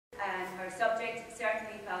subject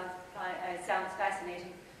certainly sounds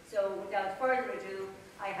fascinating. So without further ado,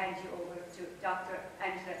 I hand you over to Dr.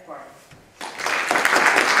 Angela Byrne.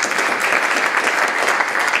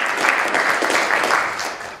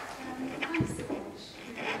 Thanks so much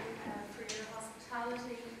for your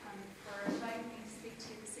hospitality and for inviting me to speak to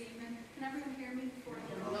you this evening. Can everyone hear me before I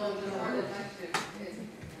get on?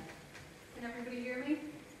 Can everybody hear me?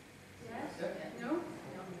 Yes? No?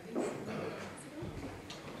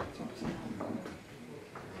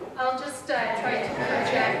 I'll just try to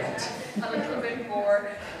project a little bit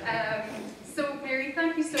more. So Mary,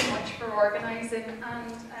 thank you so much for organising,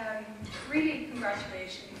 and really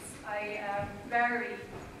congratulations. I am very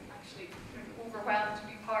overwhelmed to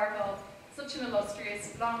be part of such an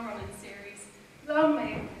illustrious, long-running series. Long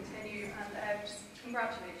may it continue, and just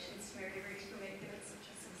congratulations to Mary Reid for making it such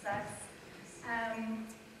a success.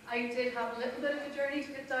 I did have a little bit of a journey to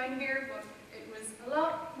get down here, but it was a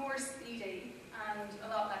lot more speedy and a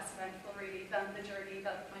lot less eventful really than the journey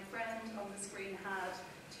that my friend on the screen had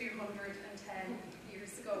 210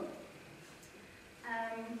 years ago.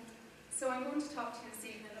 So I'm going to talk to you this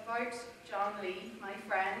evening about John Lee, my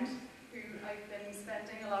friend, who I've been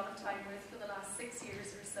spending a lot of time with for the last 6 years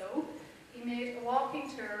or so. He made a walking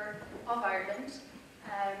tour of Ireland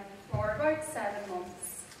for about 7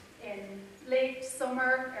 months in late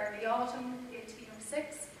summer, early autumn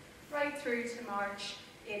 1806, right through to March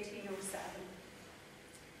 1807.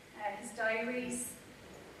 His diaries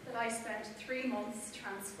that I spent 3 months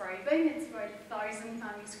transcribing, it's about 1,000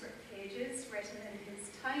 manuscript pages written in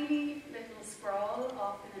his tiny little scrawl,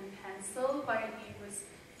 often in pencil, while he was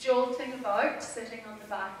jolting about, sitting on the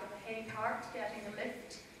back of a hay cart, getting a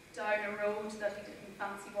lift down a road that he didn't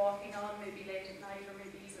fancy walking on, maybe late at night, or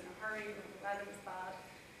maybe he's in a hurry, or the weather was bad.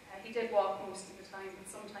 He did walk most of the time, but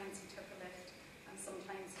sometimes he took a lift, and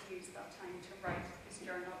sometimes he used that time to write his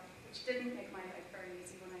journal, which didn't make my life very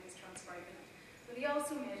easy when I was transcribing it. But he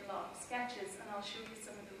also made a lot of sketches, and I'll show you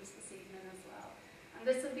some of those this evening as well. And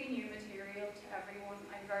this will be new material to everyone.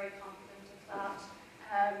 I'm very confident of that.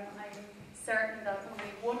 I'm certain that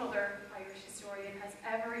only one other Irish historian has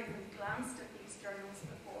ever even glanced at these journals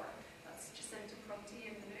before. That's Jacinta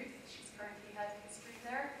Prunty in Maynooth. She's currently head of history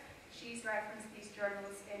there. She's referenced these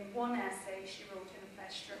journals in one essay she wrote in a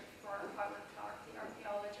fest strip for Howard Clark, the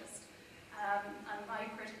archaeologist. And my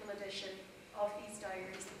critical edition of these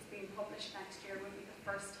diaries that's being published next year will be the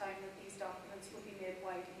first time that these documents will be made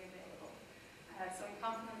widely available. So I'm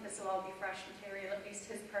confident this will all be fresh material, at least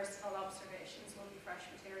his personal observations will be fresh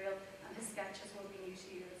material, and his sketches will be new to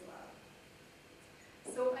you as well.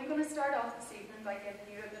 So I'm going to start off this evening by giving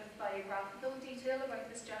you a bit of biographical detail about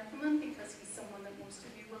this gentleman, because he's someone that most of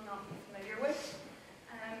you will not be familiar with.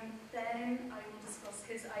 Then I will discuss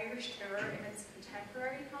his Irish tour in its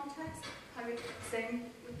contemporary context, how it fits in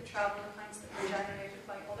with the travel accounts that were generated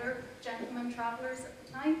by other gentleman travellers at the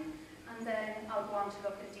time, and then I'll go on to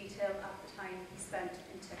look in detail at the time he spent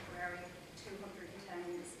in Tipperary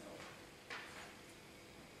 210 years ago.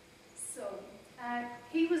 So,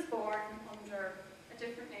 he was born under a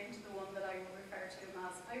different name to the one that I will refer to him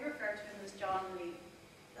as. I refer to him as John Lee.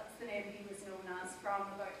 That's the name he was known as from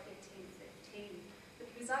about 1815. But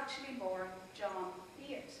he was actually born John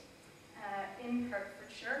Fiott in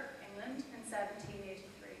Hertfordshire, England, in 1783.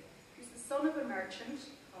 He was the son of a merchant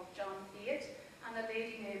called John Fiott and a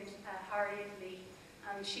lady named Harriet Lee.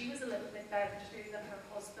 And she was a little bit better to do than her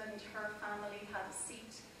husband. Her family had a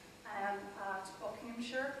seat at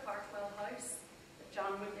Buckinghamshire, Hartwell House, that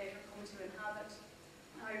John would later come to inhabit.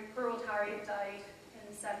 Now, poor old Harriet died in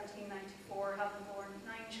 1794, having borne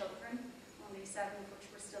 9 children, only 7 of which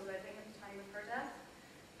were still living at the time of her death.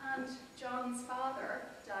 And John's father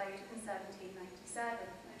died in 1797.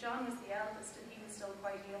 Now, John was the eldest, and he was still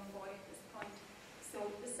quite a young boy at this point. So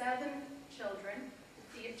the 7 children, the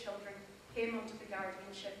Fiott children, came under the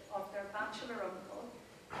guardianship of their bachelor uncle,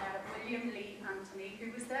 William Lee Anthony, who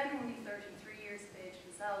was then only 33 years of age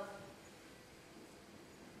himself.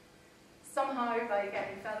 Somehow, by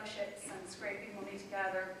getting fellowships and scraping money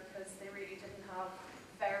together, because they really didn't have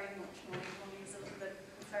very much money, money was a little bit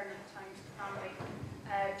concern at the time to the family,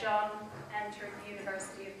 John entered the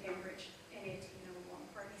University of Cambridge in 1801,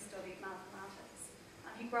 where he studied mathematics,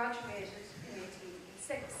 and he graduated in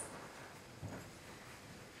 1886.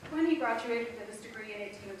 When he graduated with his degree in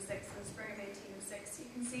 1806, in the spring of 1806, you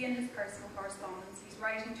can see in his personal correspondence, he's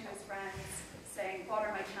writing to his friends saying, what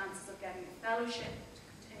are my chances of getting a fellowship, to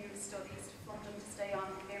continue his studies, to fund him to stay on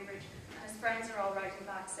in Cambridge? And his friends are all writing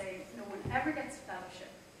back saying, no one ever gets a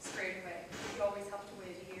fellowship straight away. You always have to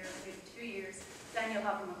wait a year, maybe 2 years, then you'll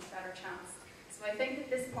have a much better chance. So I think at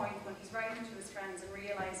this point, when he's writing to his friends and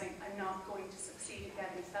realising I'm not going to succeed in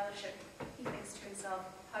getting a fellowship, he thinks himself,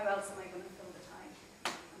 how else am I going to fill the time?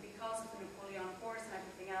 And because of the Napoleonic Wars and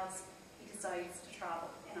everything else, he decides to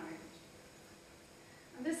travel in Ireland.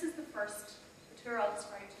 And this is the tour I'll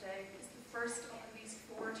describe today, is the first of at least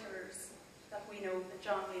 4 tours that we know that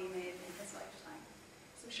John Lee made in his lifetime.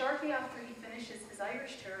 So shortly after he finishes his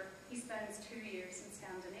Irish tour, he spends 2 years in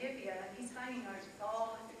Scandinavia, and he's hanging out with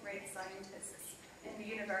all of the great scientists in the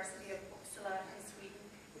University of Uppsala in Sweden,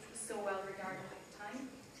 which was so well regarded at the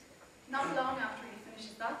time. Not long after he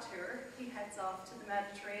finishes that tour, he heads off to the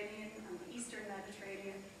Mediterranean and the Eastern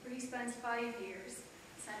Mediterranean, where he spends 5 years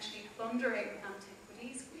essentially plundering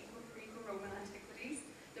antiquities, Greco-Roman antiquities,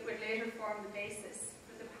 that would later form the basis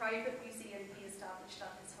for the private museum he established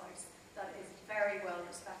at his house that is very well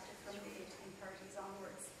respected from the 1830s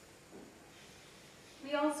onwards.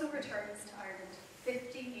 He also returns to Ireland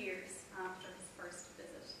 50 years after his first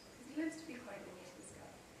visit, because he lives to be quite old, this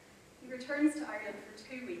guy. He returns to Ireland for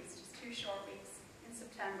 2 weeks, just 2 short weeks, in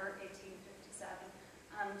September 1857,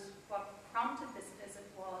 and what prompted this visit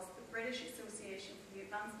was the British Association for the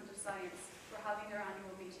Advancement of Science were having their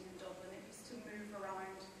annual meeting in Dublin. It used to move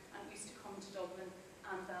around and used to come to Dublin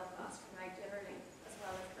and Belfast regularly, as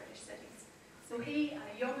well as British cities. So he and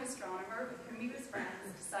a young astronomer with whom he was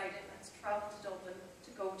friends decided, let's travel to Dublin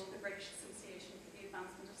to go to the British Association for the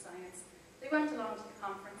Advancement of Science. They went along to the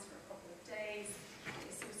conference for a couple of days,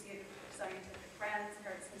 they associated with their scientific friends,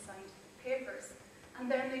 heard some scientific papers,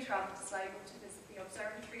 and then they travelled to Sligo to visit the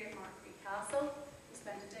observatory at Markby Castle. They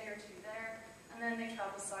spent a day or 2 there, and then they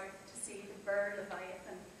travelled south to see the Byrne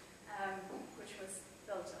Leviathan, which was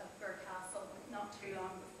built at Byrne Castle not too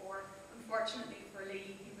long before. Unfortunately for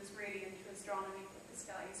Lee, he was really into astronomy, but the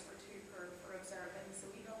skies were too poor for observing, so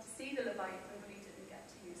he got to see the Leviathan, but he didn't get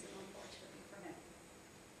to use it, unfortunately for him.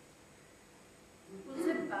 We'll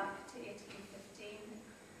zip back to 1815.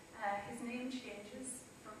 His name changes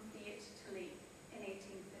from Fiott to Lee in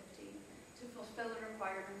 1815 to fulfill the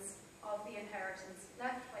requirements of the inheritance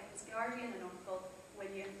left by his guardian and uncle,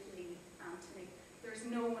 William Lee Anthony. There's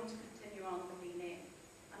no one to continue on the Lee name.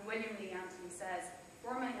 And William Lee Anthony says,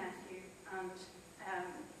 for my nephew and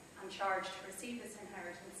charged to receive this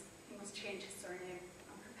inheritance, he must change his surname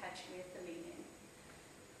and perpetuate the Lee name.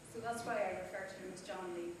 So that's why I refer to him as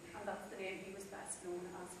John Lee, and that's the name he was best known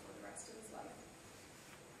as for the rest of his life.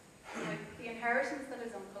 Now, the inheritance that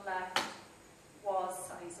his uncle left was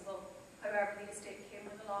sizable. However, the estate came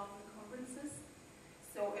with a lot of encumbrances,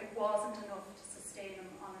 so it wasn't enough to sustain him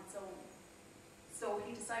on its own. So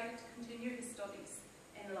he decided to continue his studies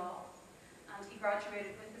in law, and he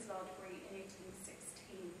graduated with his law degree in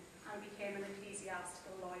 1816 and became an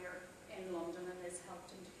ecclesiastical lawyer in London, and this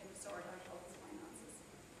helped him to kind of sort out all his finances.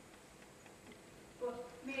 But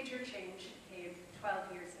major change came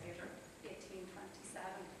 12 years later, 1827.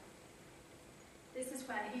 This is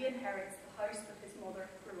when he inherits the house that his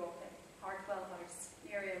mother grew up in, Hartwell House,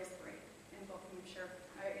 near Aylesbury in Buckinghamshire.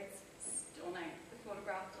 It's stunning. The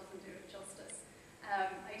photograph doesn't do it justice.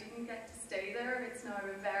 I didn't get to stay there. It's now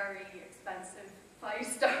a very expensive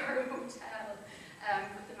 5-star hotel,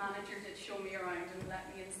 but the manager did show me around and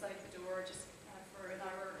let me inside the door just for an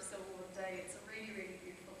hour or so one day. It's a really, really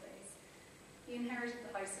beautiful place. He inherited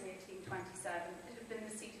the house in 1827. It had been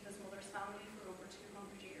the seat of his mother's family for over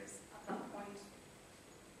 200 years at that point.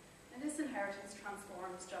 And this inheritance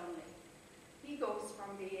transforms John Lee. He goes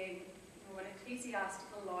from being an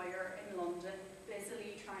ecclesiastical lawyer in London,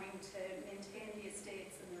 busily trying to maintain the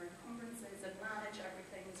estates and their encumbrances and manage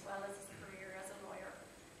everything as well as his career as a lawyer.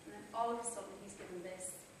 And then all of a sudden he's given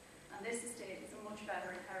this, and this estate is a much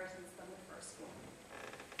better inheritance than the first one.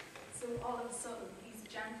 So all of a sudden he's a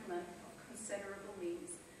gentleman of considerable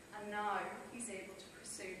means, and now he's able to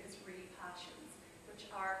pursue his real passions, which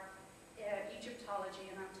are Egyptology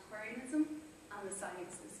and antiquarianism, and the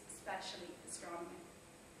sciences, especially astronomy.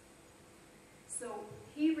 So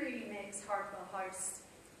he really makes Hartwell House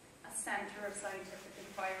a centre of scientific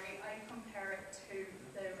inquiry. I compare it to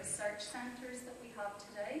the research centres that we have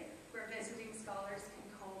today, where visiting scholars can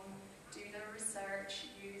come, do their research,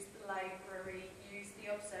 use the library, use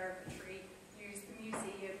the observatory, use the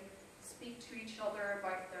museum, speak to each other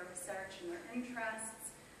about their research and their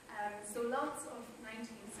interests. So lots of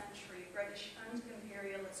 19th century British and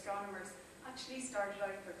imperial astronomers actually started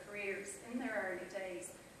out their careers in their early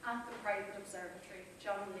days at the private observatory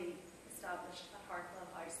John Lee established at Hartwell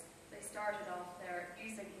House. They started off there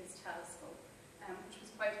using his telescope, which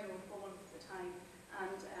was quite a notable one for the time,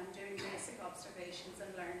 and doing basic observations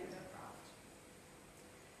and learning their craft.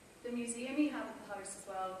 The museum he had at the house as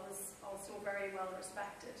well was also very well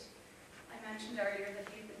respected. I mentioned earlier that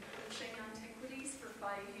he'd been publishing antiquities for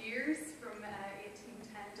 5 years, from 1810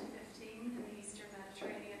 to 15 in the Eastern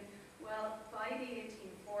Mediterranean. Well, by by the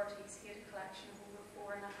 1840s, he had a collection of over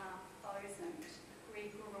 4,500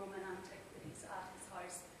 Greco-Roman antiquities at his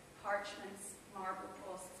house, parchments, marble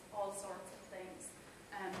busts, all sorts of things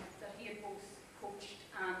that he had both poached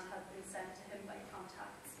and had been sent to him by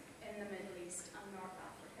contacts in the Middle East and North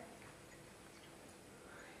Africa.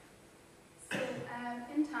 So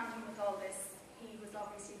in tandem with all this, he was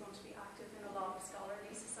obviously going to be active in a lot of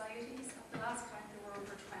scholarly societies. At the last count, there were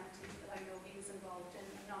over 20 that I know he was involved in.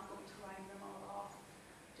 I'm not going to rhyme them all off.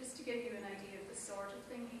 Just to give you an idea of the sort of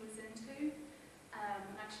thing he was into,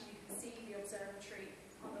 actually you can see the observatory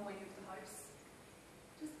on the wing of the house.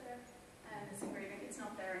 Just there. This engraving, it's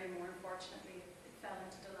not there anymore, unfortunately. It fell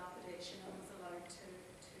into dilapidation and was allowed to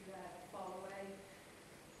fall away.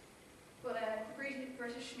 But the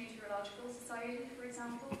British Meteorological Society, for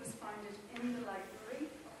example, was founded in the library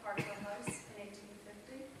of Hartwell House in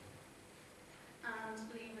 1850. And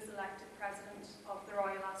Lee was elected president of the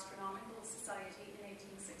Royal Astronomical Society in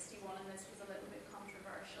 1861, and this was a little bit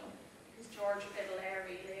controversial because George Biddle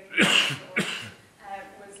Airy,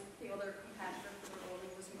 was the other competitor for the role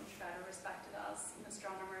and was much better respected as an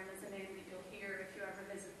astronomer, and is a name that you'll hear if you ever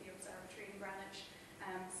visit the observatory in Greenwich.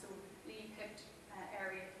 So Lee picked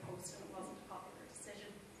Airy at the post, and it wasn't a popular decision.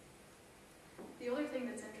 The other thing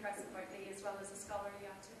that's interesting about Lee, as well as the scholarly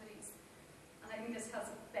activities, and I think this has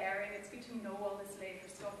a bearing, it's good to know all this later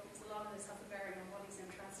stuff, because a lot of this has a bearing on what he's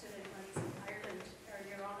interested in when he's in Ireland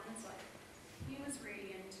earlier on in his life. He was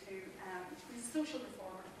really into, he was a social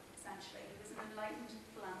reformer, essentially. He was an enlightened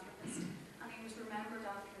philanthropist, and he was remembered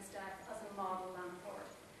after his death as a model landlord.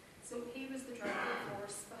 So he was the driving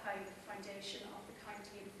force behind the foundation of the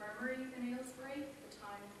County Tipperary in Aylesbury, the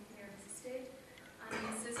town near his estate, and he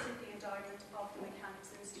assisted the endowment of the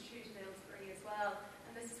Mechanics Institute at Aylesbury as well.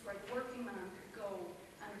 And this is where the working man could go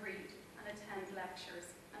and read and attend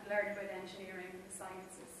lectures and learn about engineering and the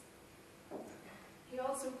sciences. He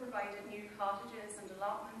also provided new cottages and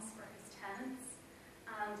allotments for his tenants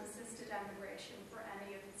and assisted emigration for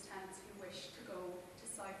any of his tenants who wished to go to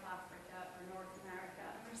South Africa or North America.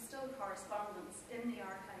 And there's still correspondence in the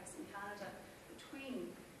archives in Canada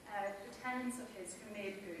between the tenants of his who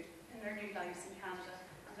made good in their new lives in Canada,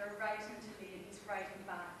 and they're writing to Lee, and he's writing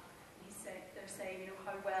back. They're saying, you know,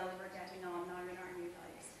 how well we're getting on now in our new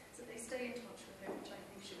lives. So they stay in touch with him, which I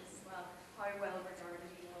think shows as well how well regarded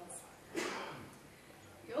he was.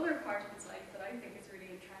 The other part of his life that I think is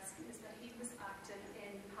really interesting is that he was active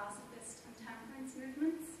in pacifist and temperance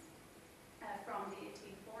movements from the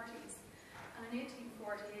 1840s. And in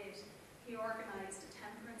 1848, he organised a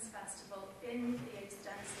temperance festival in the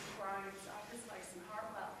extensive grounds of his house in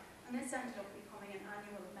Hartwell. And this ended up becoming an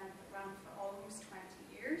annual event that ran for almost 20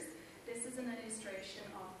 years. This is an illustration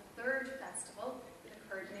of the third festival that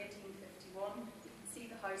occurred in 1851. You can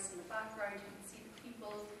see the house in the background, you can see the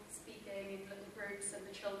people speaking in little groups and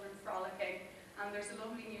the children frolicking. And there's a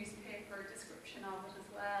lovely newspaper description of it as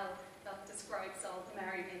well that describes all the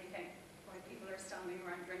merrymaking while people are standing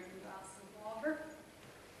around drinking glasses of water.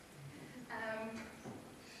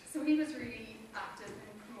 So he was really active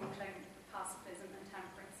in promoting pacifism and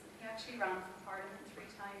temperance. And he actually ran for Parliament 3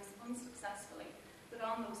 times unsuccessfully, but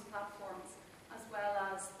on those platforms, as well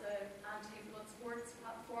as the anti-blood sports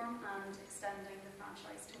platform and extending the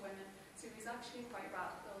franchise to women. So he was actually quite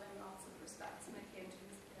radical in lots of respects when it came to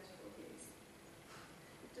his political views.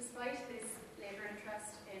 Despite his later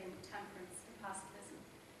interest in temperance and pacifism,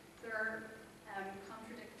 there are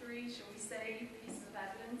contradictory, shall we say, pieces of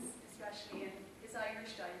evidence, especially in his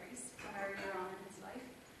Irish diaries from earlier on in his life,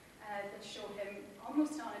 that show him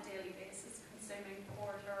almost on a daily basis consuming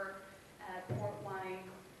porter, port wine,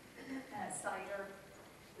 cider.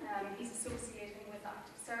 He's associating with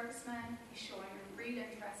active servicemen. He's showing a real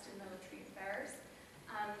interest in military affairs.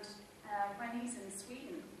 And when he's in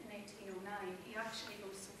Sweden in 1809, he actually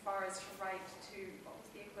goes so far as to write to what was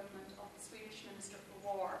the equivalent of the Swedish Minister for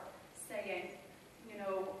War, saying, you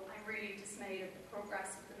know, I'm really dismayed at the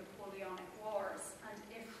progress of the Napoleonic Wars, and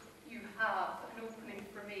if you have an opening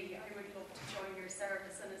for me, I would love to join your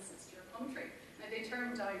service and assist your country. Now, they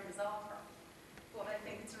turned down his offer, but I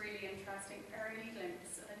think it's a really interesting early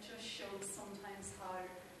glimpse, and it just shows sometimes how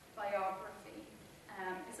biography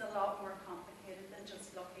is a lot more complicated than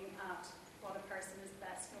just looking at what a person is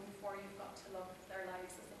best known for. You've got to look at their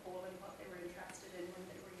lives as a whole and what they were interested in when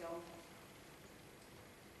they were young.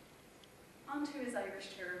 On to his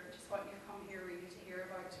Irish tour, which is what you've come here really to hear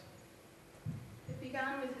about. It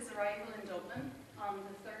began with his arrival in Dublin on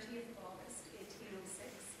the 30th of August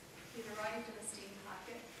 1806. He arrived in a steam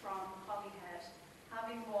packet from Holyhead,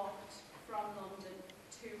 having walked from London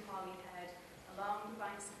to Holyhead along the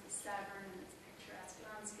banks of the Severn and its picturesque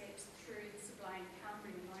landscapes through the sublime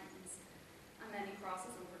Cambrian mountains. And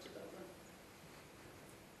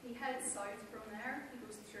heads south from there. He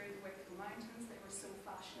goes through the Wicklow Mountains. They were so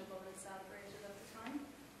fashionable and celebrated at the time.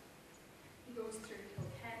 He goes through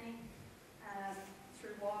Kilkenny,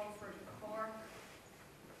 through Waterford and Cork.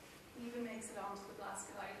 He even makes it onto the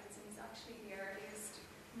Blasket Islands, and he's actually the earliest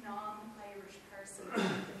non-Irish person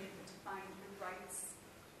who's been able to find who writes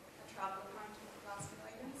a travel account of the Blasket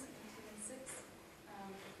Islands in 1806.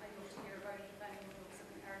 I'd love to hear about it if anyone knows of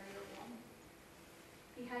an earlier one.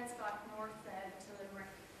 He heads back north then to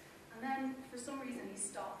Limerick, and then for some reason he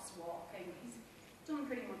stops walking. He's done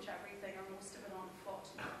pretty much everything, or most of it on foot.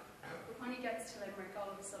 But when he gets to Limerick, all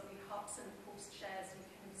of a sudden he hops in a post chaise and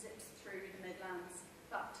kind of zips through the Midlands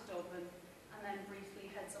back to Dublin, and then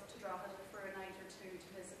briefly heads up to Drogheda for a night or two to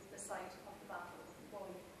visit the site of the Battle of the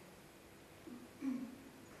Boyne.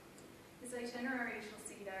 His itinerary, as you'll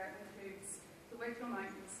see there, includes the Wicklow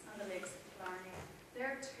Mountains and the Lakes of Killarney.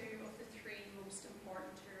 They're two of the three most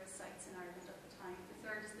important tourist sites in Ireland at the time. The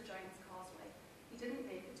third is the Giant's Causeway. He didn't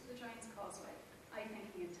make it to the Giant's Causeway. I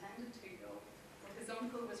think he intended to, though. But his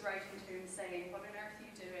uncle was writing to him saying, "What on earth are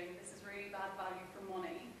you doing? This is really bad value for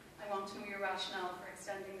money. I want to know your rationale for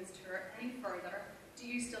extending this tour any further. Do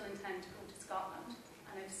you still intend to go to Scotland?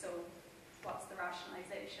 And if so, what's the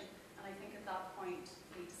rationalisation?" And I think at that point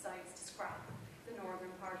he decides to scrap the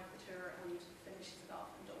northern part of the tour and finishes it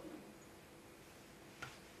off in Dublin.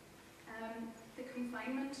 The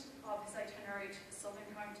confinement of his itinerary to the southern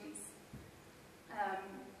counties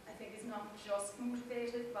I think is not just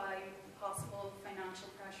motivated by possible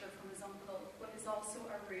financial pressure from his uncle, but is also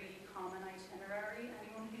a really common itinerary.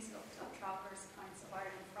 Anyone who's looked at travellers' accounts of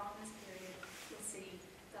Ireland from this period will see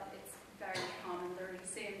that it's very common. They're the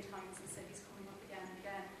same towns and cities coming up again and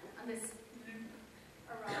again. And this loop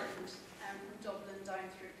around from Dublin down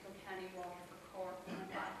through Kilkenny, Waterford, Cork, and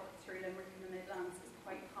back up through Limerick in the Midlands is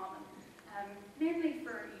quite common. Mainly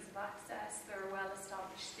for ease of access. There are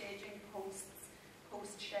well-established staging posts,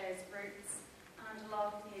 post-chaise routes, and a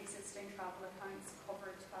lot of the existing travel accounts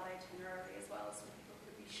covered that itinerary as well, so people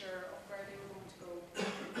could be sure of where they were going to go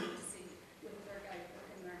to see with their guidebook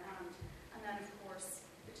in their hand. And then, of course,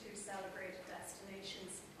 the two celebrated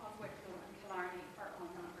destinations of Wicklow and Killarney are on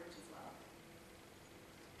that route as well.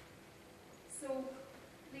 So,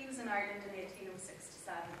 Lee was in Ireland in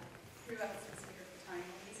 1806–7. Who else was here at the time?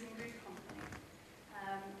 Well, he's in good company,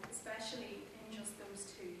 especially in just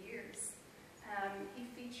those 2 years. He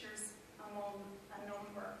features among a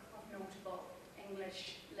number of notable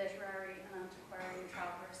English literary and antiquarian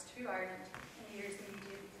travellers to Ireland in the years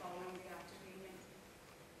immediately following the Act of Union.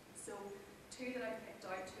 So, two that I've picked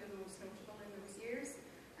out, two of the most notable in those years.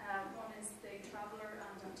 One is the traveller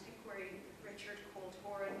and antiquary Richard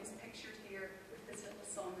Colthoran, who's pictured here with his little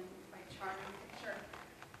son in a quite charming picture.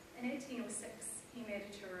 In 1806, he made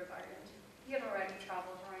a tour of Ireland. He had already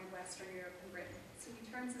travelled around Western Europe and Britain, so he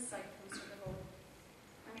turns his sight closer to home,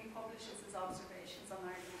 and he publishes his observations on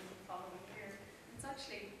Ireland the following year. It's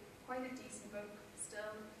actually quite a decent book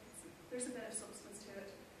still. There's a bit of substance to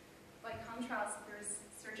it. By contrast, there's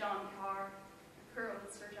Sir John Carr, poor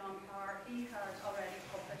old Sir John Carr. He had already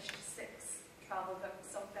published 6 travel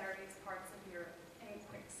books of various parts of Europe in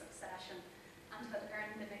quick succession, and had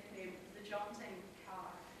earned the nickname the Jaunting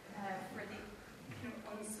Carr for the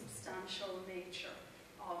unsubstantial nature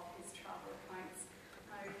of his travel accounts.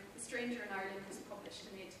 Now, The Stranger in Ireland was published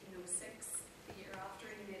in 1806, the year after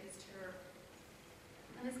he made his tour.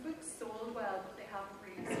 And his books sold well, but they haven't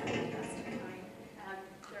really stood the test of time.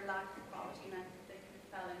 Their lack of quality meant that they kind of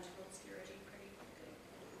fell into obscurity pretty quickly.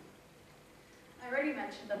 I already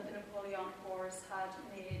mentioned that the Napoleonic Wars had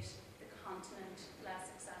made the continent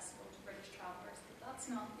less accessible to British travellers, but that's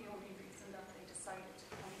not the only reason that they decided to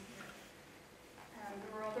come here.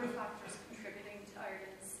 There were other factors contributing to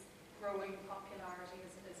Ireland's growing popularity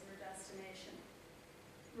as a visitor destination.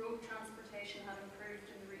 Road transportation had improved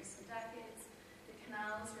in the recent decades. The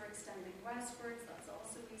canals were extending westwards, that's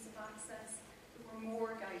also ease of access. There were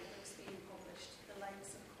more guidebooks being published, the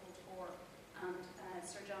likes of Colthoran and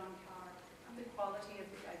Sir John Carr, and the quality of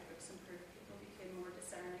the guidebooks improved. People became more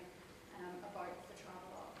discerning about the travel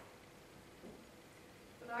log.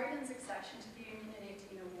 But Ireland's accession to the Union in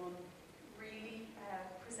 1801 really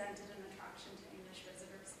presented an attraction to English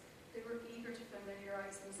visitors. They were eager to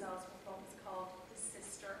familiarise themselves with what was called the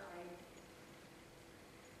Sister Isle.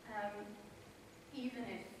 Even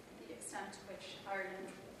if the extent to which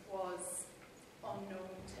Ireland was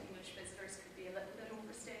unknown to English visitors could be a little bit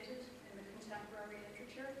overstated in the contemporary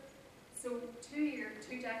literature. So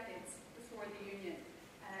 2 decades before the Union,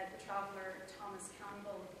 the traveller Thomas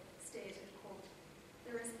Campbell stated, quote,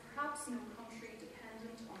 "There is perhaps no country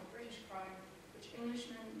dependent on the British Crown which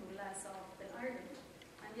Englishmen know less of than Ireland,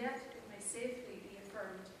 and yet it may safely be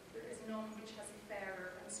affirmed there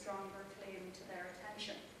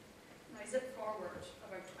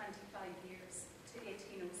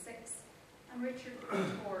and Richard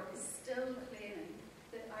Gibraltar is still claiming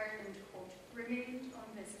that Ireland, quote, remained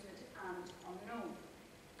unvisited and unknown.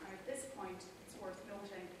 Now at this point, it's worth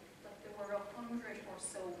noting that there were 100 or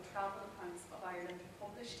so travel accounts of Ireland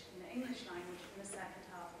published in the English language in the second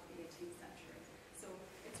half of the 18th century. So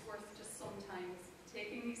it's worth just sometimes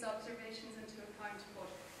taking these observations into account, but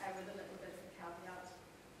with a little bit of a caveat.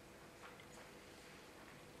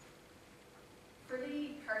 For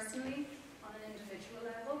Lee personally, on an individual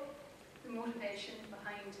level, the motivation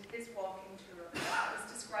behind his walking tour is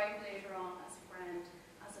described later on as a friend,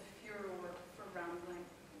 as a furor for rambling,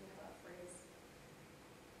 you know that phrase.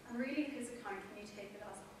 And really his account, when you take it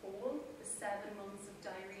as a whole, the 7 months of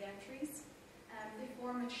diary entries, they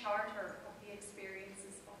form a charter of the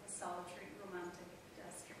experiences of a solitary romantic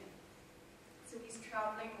pedestrian. So he's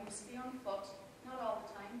travelling mostly on foot, not all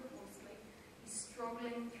the time, but mostly. He's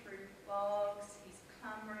struggling through bogs, he's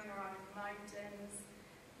clambering around mountains.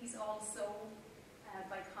 He's also,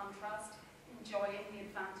 by contrast, enjoying the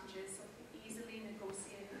advantages of the easily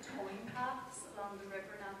negotiated towing paths along the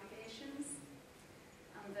river navigations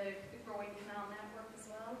and the growing canal network as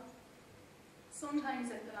well. Sometimes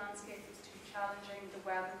if the landscape was too challenging, the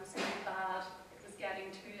weather was too bad, it was getting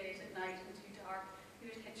too late at night and too dark, he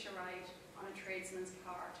would hitch a ride on a tradesman's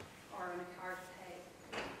cart or on a cart pay.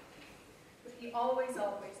 But he always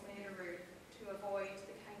made a route to avoid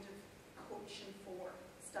the kind of coach and four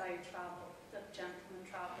style travel that gentlemen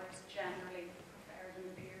travellers generally preferred in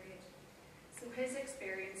the period. So his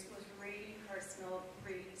experience was really personal,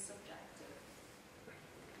 really subjective.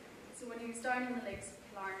 So when he was down in the lakes of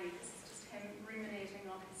Killarney, this is just him ruminating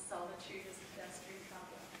on his solitude as a pedestrian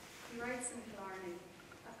traveller. He writes in Killarney,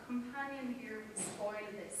 "A companion here would spoil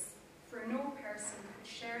this, for no person could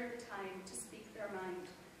share the time to speak their mind,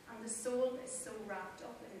 and the soul is so wrapped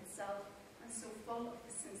up in itself and so full of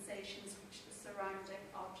the sensations which the surrounding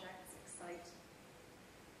objects excite."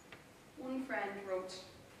 One friend wrote,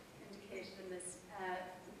 indicated in this,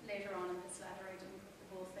 later on in this letter, I didn't put the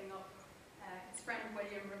whole thing up, his friend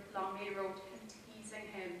William Longley wrote him teasing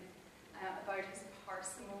him about his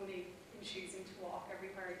parsimony in choosing to walk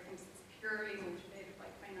everywhere. He thinks it's purely motivated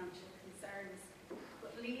by financial concerns.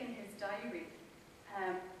 But Lee in his diary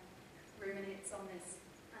ruminates on this,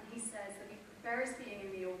 and he says that he prefers being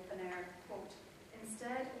in the open air, quote,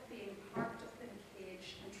 "instead of being parked up in a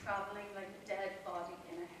cage and travelling like a dead body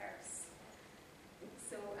in a hearse."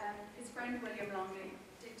 So his friend William Longley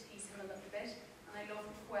did tease him a little bit, and I love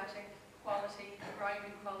the poetic quality, the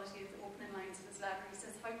rhyming quality of the opening lines of his letter. He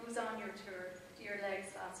says, "How goes on your tour? Do your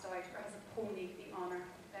legs last out, or has a pony the honour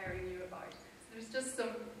of bearing you about?" So there's just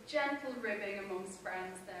some gentle ribbing amongst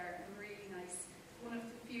friends there, and really nice. One of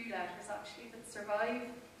the few letters actually that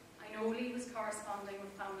survive. I know Lee was corresponding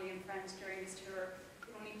with family and friends during his tour, but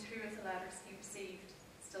only 2 of the letters he received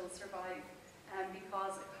still survive,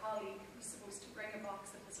 because a colleague was supposed to bring a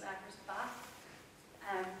box of his letters back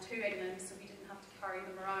to England, so he didn't have to carry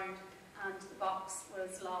them around, and the box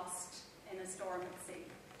was lost in a storm at sea.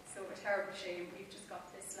 So a terrible shame. We've just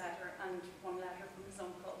got this letter and one letter from his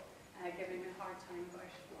uncle giving him a hard time about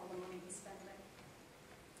all the money he's spending.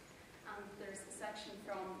 And there's a section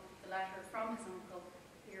from the letter from his uncle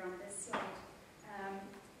here on this slide.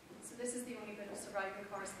 So this is the only bit of surviving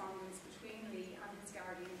correspondence between Lee and his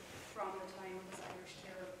guardian from the time of his Irish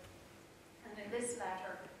tour. And in this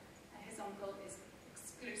letter, his uncle is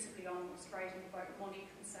exclusively almost writing about money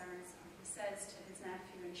concerns, and he says to his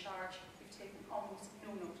nephew in charge, "You've taken almost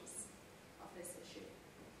no notice of this issue."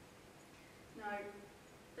 Now,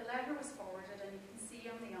 the letter was forwarded, and you can see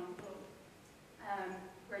on the envelope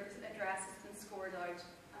where the address has been scored out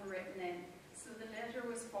and written in. So the letter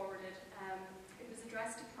was forwarded, it was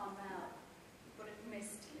addressed to Clonmel, but it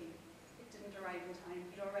missed Lee. It didn't arrive in time.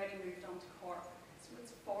 He'd already moved on to Cork. So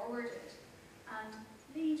it's forwarded, and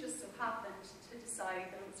Lee just so happened to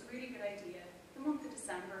decide that it was a really good idea. The month of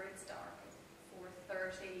December, it's dark,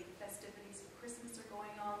 4:30, festivities for Christmas are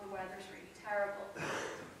going on, the weather's really terrible.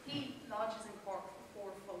 He lodges in Cork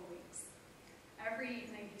for 4 full weeks. Every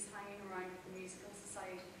evening he's hanging around with the musical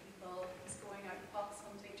society people, he's going out fox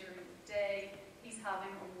hunting during the day, he's having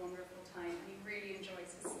a wonderful time, and he really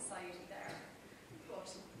enjoys his society there. But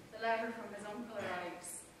the letter from his uncle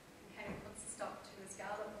arrives and kind of puts a stop to his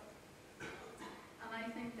gallop. And I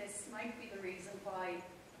think this might be the reason why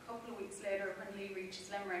a couple of weeks later, when Lee reaches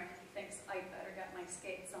Limerick, he thinks, "I'd better get my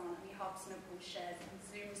skates on," and he hops in a post shed and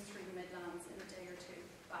zooms through the Midlands in a day or 2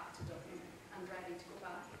 back to Dublin and ready to go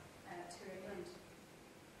back to England.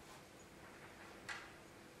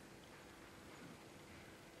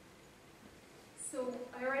 So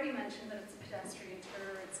I already mentioned that it's a pedestrian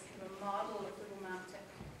tour. It's kind of a model of the romantic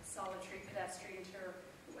solitary pedestrian tour.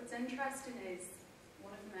 But what's what's interesting is,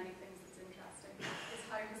 one of the many things that's interesting, is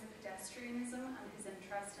how his pedestrianism and his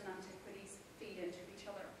interest in antiquities feed into each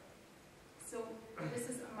other. So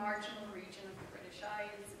this is a marginal region of the British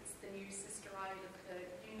Isles. It's the new sister isle of the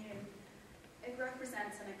Union. It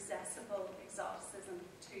represents an accessible exoticism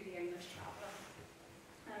to the English traveller.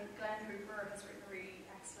 And Glenn Hooper has written a really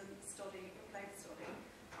excellent study, book-length study,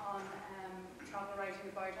 on travel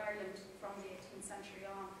writing about Ireland from the 18th century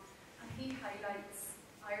on. And he highlights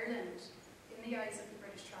Ireland, in the eyes of the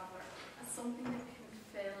British traveller, as something that can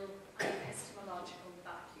fill an epistemological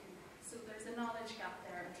vacuum. So there's a knowledge gap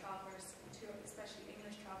there, and travellers, especially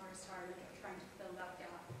English travellers to Ireland, are trying to fill that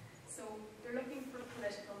gap. So they're looking for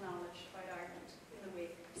political knowledge about Ireland in the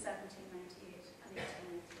wake of 1798 and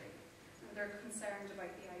 1803. And they're concerned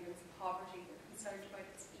about the island's poverty, they're concerned about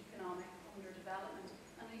its economic underdevelopment,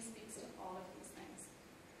 and he speaks to all of these things.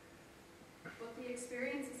 But the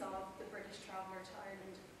experiences of the British traveller to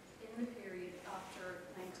Ireland in the period after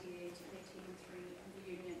 98 and 1803 and the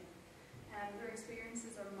Union, their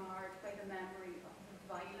experiences are marred by the memory of the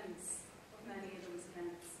violence of many of those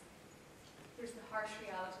events. There's the harsh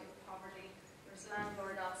reality of poverty, there's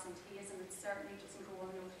landlord absenteeism that certainly doesn't go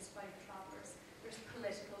unnoticed by the travellers, there's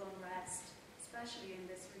political unrest, especially in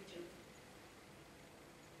this region.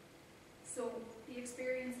 So the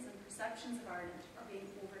experiences and perceptions of Ireland are being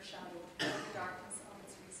overshadowed by the darkness of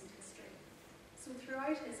its recent history. So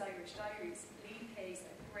throughout his Irish diaries, Lee pays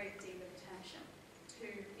a great deal of attention to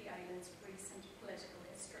the island's recent political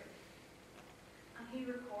history. And he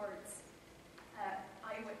records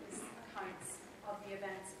eyewitness accounts of the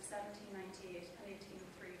events of 1798 and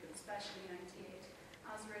 1803, but especially 98,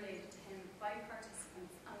 as related to him by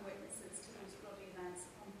participants and witnesses to those bloody events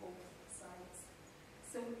on both sides.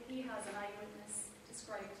 So he has an eyewitness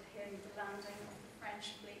describe to him the landing of the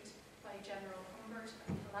French fleet by General Humbert at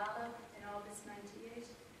Killala in August 98,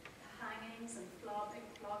 the hangings and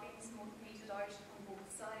floggings meted out on both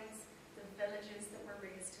sides, the villages that were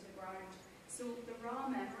razed to the ground. So the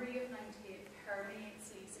raw memory of 98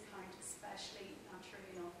 permeates Lee's account, especially,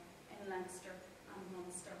 naturally enough, in Leinster and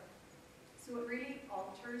Munster. So it really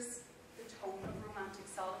alters the tone of romantic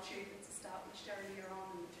solitude that's established earlier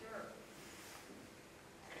on in the tour.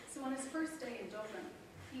 So on his first day in Dublin,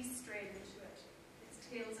 he's straight into it. It's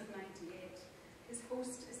tales of 98. His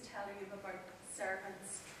host is telling him about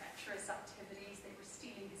servants' treacherous activities. They were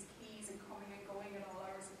stealing his keys and coming and going at all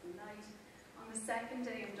hours of the night. On the second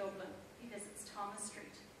day in Dublin, he visits Thomas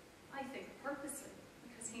Street, I think purposely,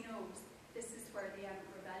 because he knows this is where the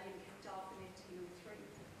Emmett Rebellion kicked off in 1803.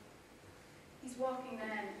 He's walking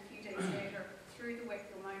then, a few days later, through the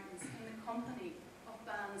Wicklow Mountains in the company of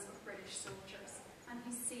bands of British soldiers, and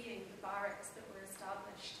he's seeing the barracks that were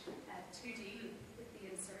established to deal with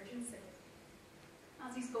the insurgency.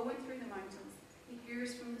 As he's going through the mountains, he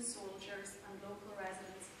hears from the soldiers and local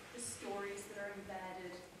residents the stories that are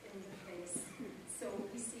embedded in the place. So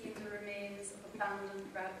he's seeing the remains of abandoned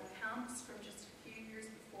rebel camps from just a few years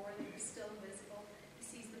before they were still visible. He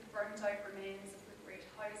sees the burnt out remains of the great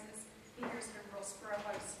houses. He hears the Rusborough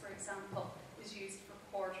House, for example, was used for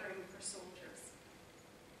quartering for soldiers.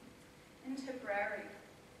 In Tipperary,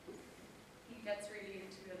 he gets really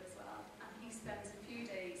into it as well, and he spends a few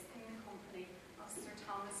days in the company of Sir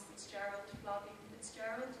Thomas Fitzgerald, Flogging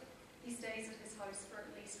Fitzgerald. He stays at his house for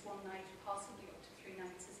at least one night, possibly up to 3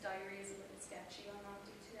 nights. His diary is a little sketchy on that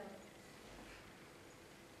detail.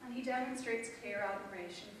 And he demonstrates clear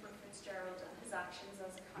admiration for Fitzgerald and his actions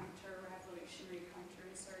as a counter-revolutionary,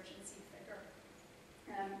 counter-insurgency figure.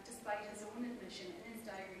 Despite his own admission in his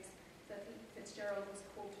diaries that Fitzgerald was,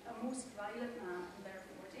 quote, a most violent man and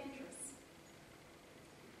therefore dangerous.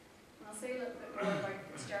 And I'll say a little bit more about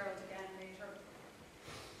Fitzgerald again later.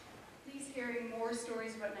 He's hearing more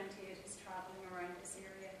stories about 98 as travelling around this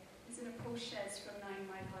area. He's in a post-chaise from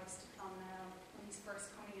 9 Mile House to Clonmel when he's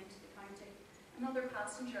first coming into the county. Another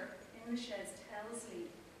passenger in the chaise tells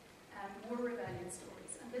Lee more rebellion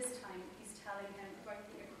stories, and this time he's telling him about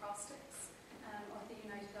the acrostics of the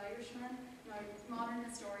United Irishmen. Now, modern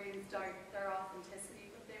historians doubt their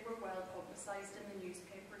authenticity, but they were well publicised in the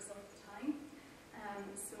newspapers of the time.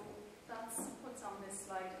 So that's what's on this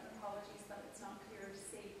slide, and apologies that it's not clear to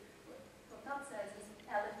see. What that says is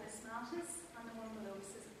Eliphas Natus, and the one below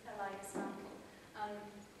says Elias Mantle. And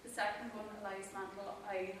the second one, Elias Mantle,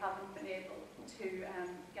 I haven't been able to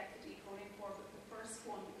get the decoding for, but the first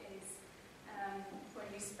one is when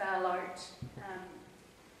you spell out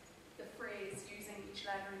the phrase using each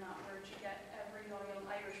letter in that word, you get every loyal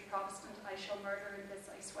Irish Protestant I shall murder, and this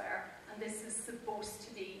I swear. And this is supposed to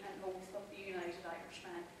be an oath of the United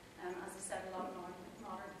Irishmen. As I said, a lot of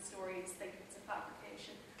modern historians think it's a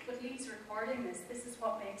fabrication. But Lee's recording this. This is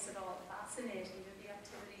what makes it all fascinating, the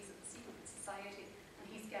activities of the secret society, and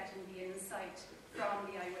he's getting the insight from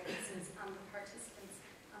the eyewitnesses and the participants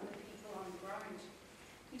and the people on the ground.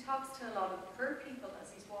 He talks to a lot of her people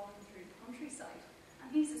as he's walking through the countryside,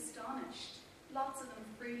 and he's astonished. Lots of them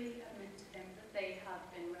freely admit to him that they have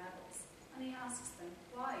been rebels. And he asks them,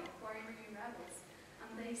 why? Why were you rebels?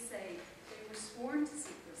 And they say they were sworn to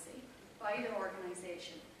secrecy by the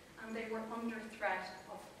organisation, and they were under threat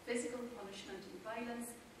of physical punishment and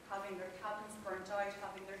violence, having their cabins burnt out,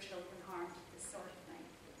 having their children harmed, this sort of thing.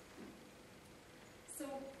 So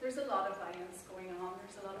there's a lot of violence going on.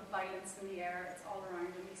 There's a lot of violence in the air. It's all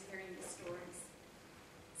around him. He's hearing the stories.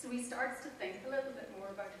 So he starts to think a little bit more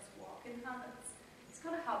about his walking habits. He's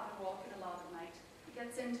got a habit of walking a lot at night. He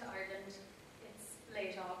gets into Ireland. It's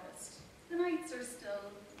late August. The nights are still,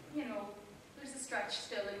 you know, there's a stretch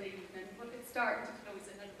still in the evening, but it's starting to close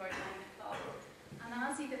in at about 9 o'clock. And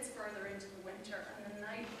as he gets further into the winter and the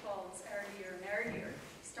night falls earlier and earlier,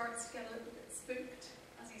 he starts to get a little bit spooked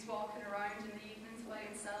as he's walking around in the evenings by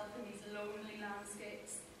himself in these lonely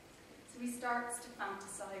landscapes. So he starts to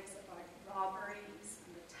fantasize about robberies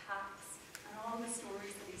and attacks and all the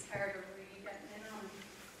stories that he's heard are really getting in on him.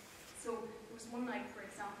 So there was one night, for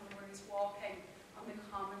example, where he's walking on the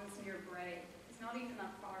commons near Bray. He's not even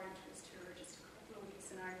that far into his tour, just a couple of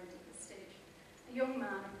weeks in Ireland at this stage. A young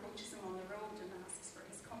man approaches him on the road and asks for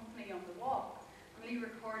his company on the walk. And he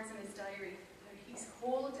records in his diary how he's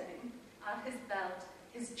holding at his belt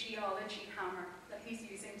his geology hammer that he's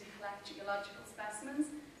using to collect geological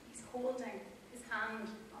specimens. He's holding his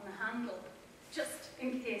hand on the handle just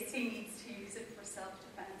in case he needs to use it for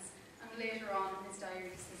self-defense. And later on in his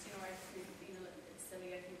diary he says, you know, I've maybe been a little bit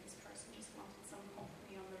silly. I think this person just wanted some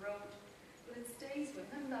company on the road. But it stays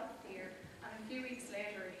with him, that fear. And a few weeks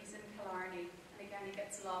later he's in Killarney, and again he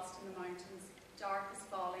gets lost in the mountains. Dark is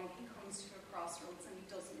falling. He comes to a crossroads and he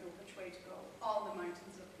doesn't know which way to go. All the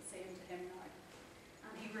mountains look the same to him now.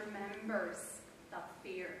 And he remembers that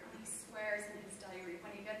fear, and he swears in his diary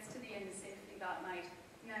when he gets to the inn safely that night,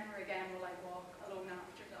 never again will I walk alone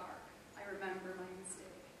after dark. I remember my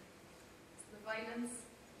mistake. So the violence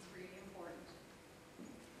is really important.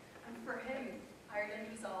 And for him,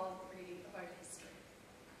 Ireland was all really about history.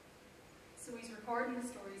 So he's recording the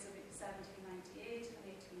stories of 1798 and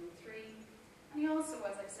 1803, and he also,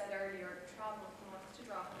 as I said earlier, travelled north to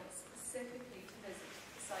Drogheda specifically to visit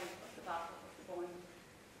the site of the Battle of the Boyne.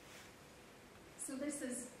 So this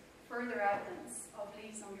is further evidence of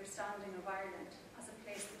Lee's understanding of Ireland as a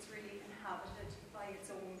place that's really inhabited by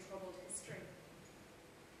its own troubled history.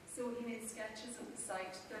 So he made sketches of the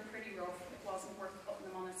site. They're pretty rough. It wasn't worth putting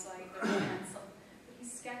them on a slide. They're a pencil. But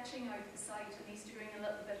he's sketching out the site, and he's doing a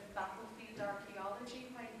little bit of battlefield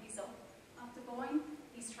archaeology while he's up at the Boyne.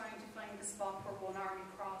 He's trying to find the spot where one army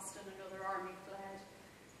crossed and another army fled.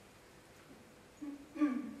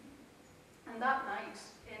 And that night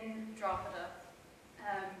in Drogheda,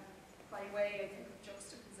 by way, I think, of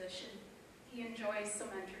juxtaposition, he enjoys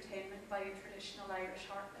some entertainment by a traditional Irish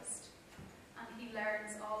harpist. And he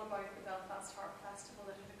learns all about the Belfast Harp Festival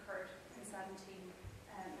that had occurred in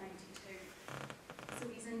 1792.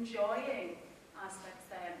 So he's enjoying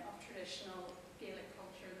aspects then of traditional Gaelic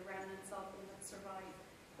culture, the remnants of them that survive,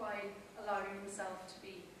 while allowing himself to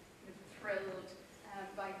be thrilled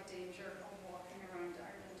by the danger of walking around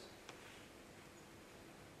Ireland.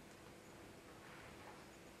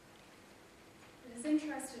 His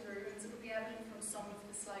interest in ruins, it will be evident from some of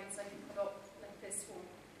the slides I can put up, like this one.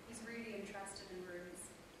 He's really interested in ruins.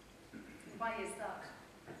 And why is that?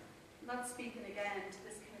 That's speaking again to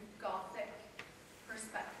this kind of Gothic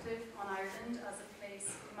perspective on Ireland as a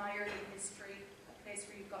place mired in history, a place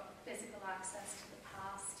where you've got physical access to the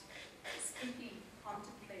past, a spooky,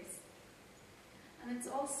 haunted place. And it's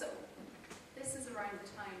also, this is around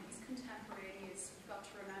the time he's contemporaneous, you've got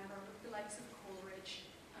to remember, with the likes of Coleridge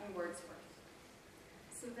and Wordsworth.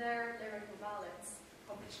 So their lyrical ballads,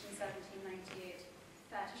 published in 1798,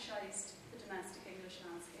 fetishised the domestic English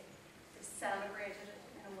landscape. They celebrated it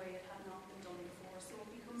in a way it had not been done before, so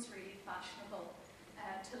it becomes really fashionable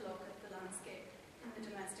to look at the landscape in the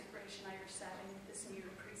domestic British and Irish setting with this new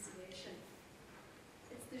appreciation.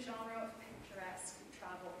 It's the genre of picturesque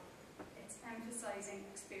travel. It's emphasising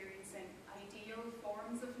experiencing ideal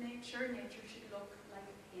forms of nature. Nature should look like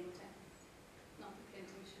a painting, not the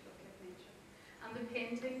painting should look like nature. And the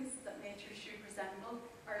paintings that nature should resemble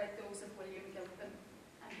are like those of William Gilpin.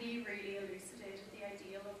 And he really elucidated the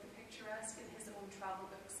ideal of the picturesque in his own travel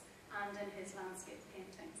books and in his landscape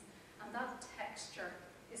paintings. And that texture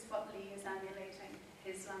is what Lee is emulating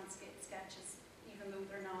his landscape sketches, even though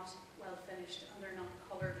they're not well finished and they're not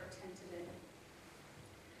coloured or tinted in.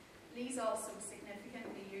 Lee's also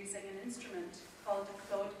significantly using an instrument called a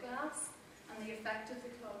clod glass, and the effect of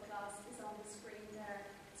the clod glass is on the screen there.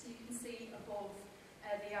 So you can see above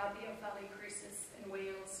the Abbey of Ballycrusis in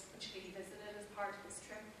Wales, which Lee visited as part of his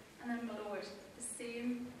trip, and then below it, the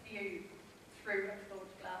same view through a clod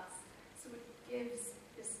glass. So it gives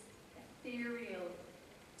this ethereal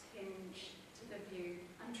tinge to the view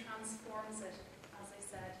and transforms it. As I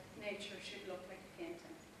said, nature should look like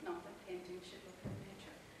painting, not that painting should look like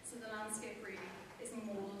nature. So the landscape really is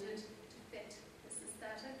moulded to fit this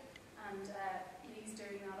aesthetic, and Lee's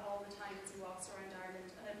doing that all the time as he walks around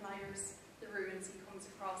Ireland and admires the ruins he comes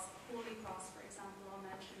across. Holy Cross, for example, I'll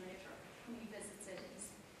mention later. When he visits it,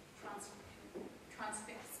 he's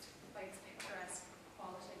transfixed by its picturesque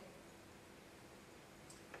quality.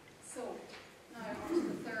 So, now on to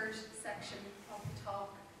the third section of the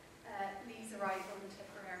talk, Lee's arrival in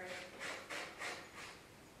Tipperary.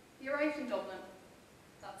 He arrived in Dublin.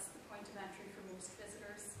 That's the point of entry for most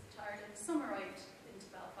visitors to Ireland. Some arrived into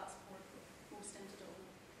Belfast Port, but most into Dublin.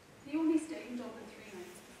 He only stayed in Dublin 3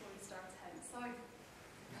 nights before he starts heading south.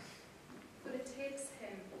 But it takes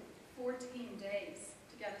him 14 days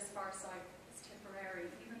to get as far south as Tipperary,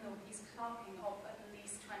 even though he's clocking up at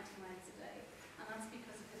least 20 miles a day. And that's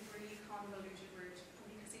because of his really convoluted route, and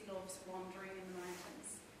because he loves wandering in the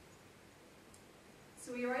mountains.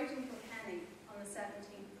 So he arrived in Kilkenny on the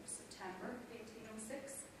 17th of September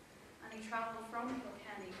 1806, and he travelled from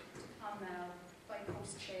Kilkenny to Clonmel by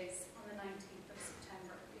post-chaise on the 19th of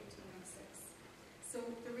September 1806. So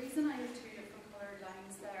the reason I have 2 different coloured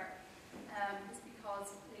lines there is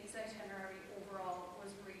because Lee's itinerary overall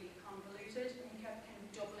was really convoluted, and he kept kind of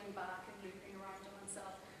doubling back and looping around on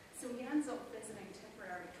himself. So he ends up visiting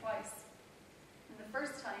Tipperary twice. And the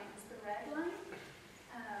first time is the red line,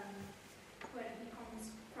 when he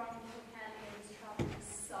comes from Kilkenny and he's travelling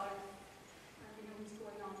south, and he's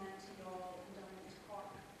going on then to Youghal and down into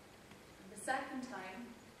Cork. And the second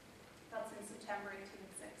time, that's in September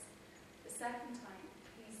 1806, the second time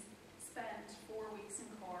he's spent 4 weeks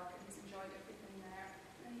in Cork and he's enjoyed everything there.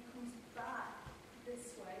 And then he comes back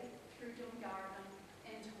this way through Dungarvan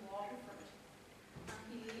into Waterford.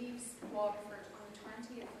 And he leaves Waterford on the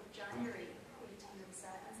 20th of January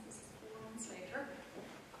 1807, so this is 4 months later.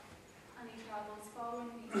 And he travels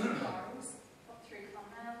following these 2 barrows up through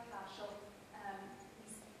Clonmel, Cashel.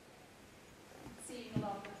 He's seeing a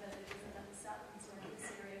lot of the villages and then the settlements around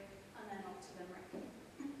this area, and then up to Limerick.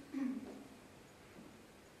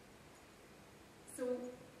 So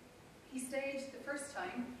he stayed the first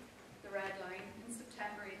time, the red line, in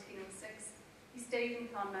September 1806. He stayed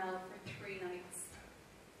in Clonmel for 3 nights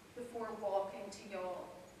before walking to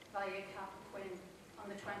Youghal via Cappoquin on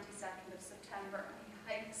the 22nd of September, and he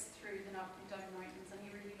hikes through the Knockmealdown Mountains, and he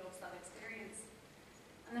really loves that experience.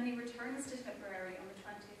 And then he returns to Tipperary on the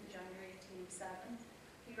 20th of January 1807.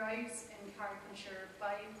 He arrives in Carrickshire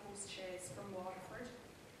by post-chaise from Waterford.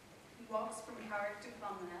 He walks from Carrick to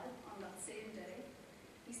Clonmel on that same day.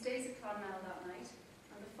 He stays at Clonmel that night,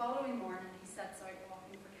 and the following morning he sets out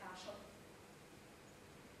walking for Cashel.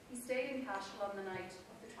 He stayed in Cashel on the night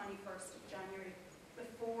of the 21st of January,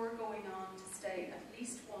 before going on to stay at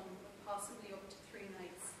least 1, but possibly up to 3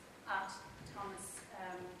 nights at Thomas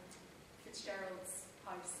Fitzgerald's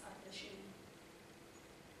house at Lisheen.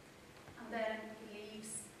 And then he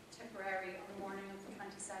leaves Tipperary on the morning of the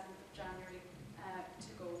 27th of January to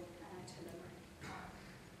go to Limerick.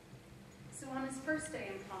 So on his first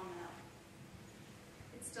day in Clonmel,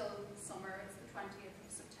 it's still summer, it's the 20th of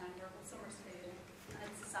September, but summer's fading, and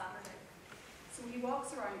it's a Saturday. So he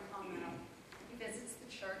walks around Clonmel. He visits the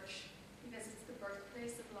church, he visits the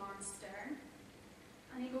birthplace of Lawrence Sterne,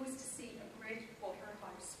 and he goes to see a great butter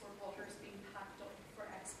house where butter is being packed up for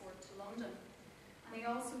export to London. And he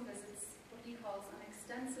also visits what he calls an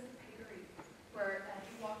extensive piggery, where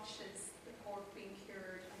he watches the pork being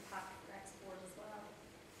cured and packed for export as well.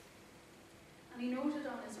 And he noted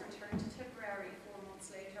on his return to Tipperary 4 months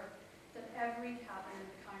later that every cabin in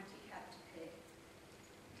the county kept a pig.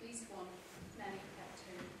 At least one, many kept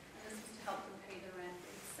 2. And this was to help them pay their rent.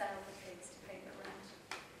 They would sell the pigs to pay their rent.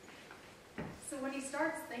 So when he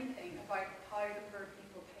starts thinking about how the poor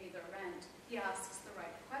people pay their rent, he asks the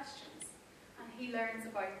right questions. And he learns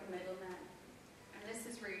about the middlemen. And this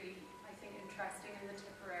is really, I think, interesting in the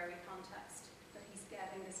Tipperary context, that he's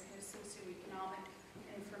getting this kind of socio-economic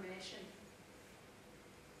information.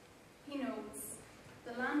 He notes,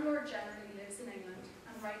 the landlord generally lives in England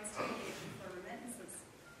and writes to the agent for remittances.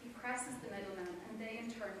 He presses the middlemen, and they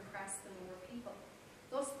in turn press the lower people.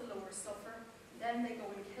 Thus the lower suffer, then they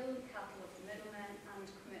go and kill the cattle of the middlemen and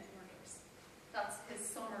commit murders. That's his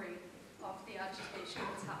summary of the agitation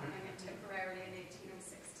that's happening in Tipperary in 1806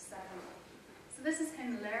 to So this is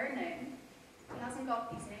him learning. He hasn't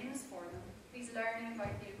got these names for them. He's learning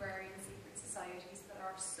about the agrarian secret societies that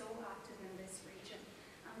are so active in this region,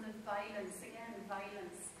 and the violence,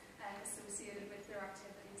 associated with their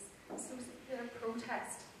activities. So their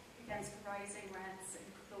protest against rising rents and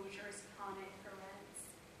closures upon acre rents.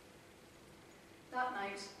 That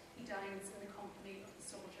night, he dines in the company of the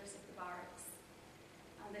soldiers of the barracks.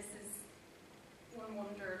 And this is, one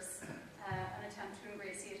wonders, an attempt to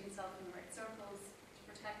ingratiate himself in the right circles, to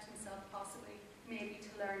protect himself possibly, maybe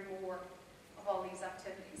to learn more of all these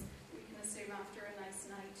activities. We can assume after a nice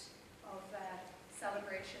night of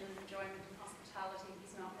celebration and enjoyment and hospitality,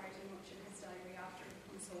 he's not writing much in his diary after he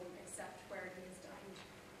comes home, except where he has dined.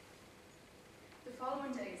 The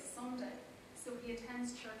following day is Sunday, so he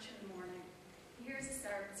attends church in the morning. He hears a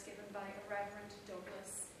service given by a Reverend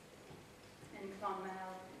Douglas in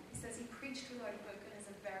Clonmel. He says he preached without a book and is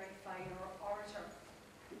a very fine orator.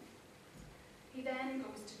 He then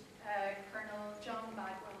goes to Colonel John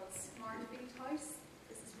Bagwell's Marnfield house.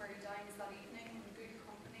 This is where he dines that evening in good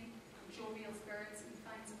company and jovial spirits, and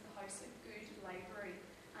finds at the house a good library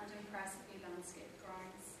and impressively landscaped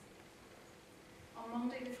grounds. On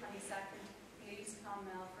Monday the 22nd, he leaves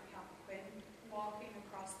Clonmel for Cappoquin, walking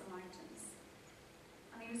across the mountains.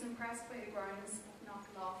 And he was impressed by the grounds of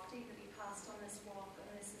Knocklofty that he passed on this walk,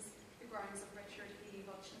 and this is the grounds of Richard E.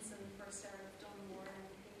 Hutchinson, first Earl of Dunmore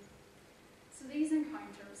MP. So these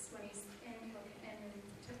encounters, when he's in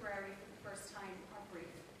Tipperary for the first time, are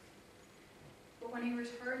brief. But when he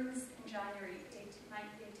returns in January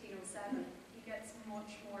 1807, he gets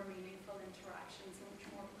much more meaningful interactions, much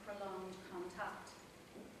more prolonged contact.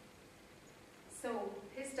 So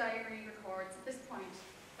his diary records, at this point,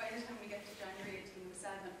 by the time we get to January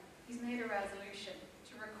 1807, he's made a resolution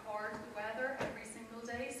to record the weather every single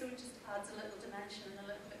day, so it just adds a little dimension and a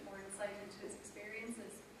little bit more insight into his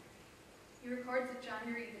experiences. He records that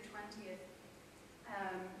January the 20th,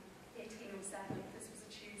 1807, this was a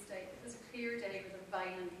Tuesday, it was a clear day with a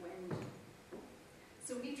violent wind.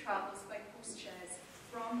 So he travels by post-chaise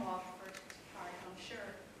from Waterford to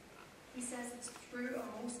Carrick-on-Suir. He says it's through a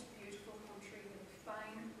most beautiful country with a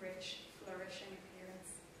fine, rich, flourishing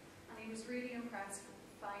appearance. And he was really impressed with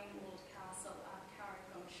the fine old castle at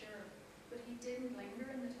Carrick-on-Suir, but he didn't linger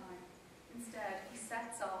in the town. Instead, he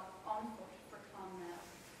sets off on foot for Clonmel.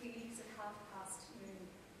 He leaves at noon,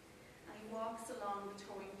 and he walks along the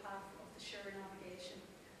towing path of the Suir navigation,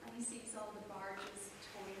 and he sees all the barges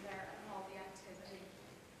towing there and all the activity.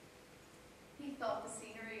 He thought the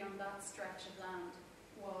scenery on that stretch of land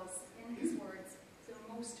was, in his words, the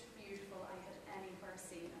most beautiful I had anywhere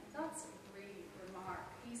seen, and that's a real remark.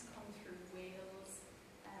 He's come through Wales,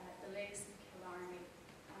 the lakes of Killarney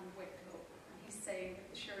and Wicklow, and he's saying that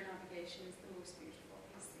the Suir navigation is the most beautiful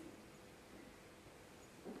he's seen.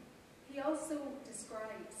 He also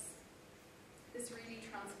describes, this really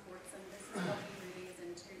transports him, this is what he really is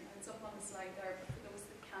into, and it's up on the slide there, but for those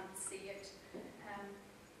that can't see it.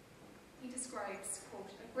 He describes,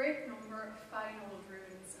 quote, a great number of fine old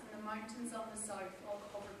ruins, and the mountains on the south all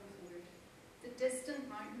covered with wood. The distant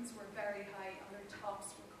mountains were very high, and their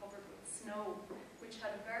tops were covered with snow, which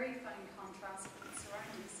had a very fine contrast with the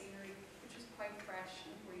surrounding scenery, which was quite fresh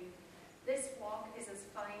and green. This walk is as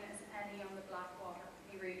fine as any on the Blackwater.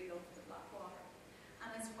 He really loved the Blackwater,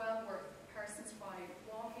 and is well worth a person's while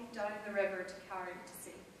walking down the river to Carrick to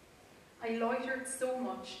see. I loitered so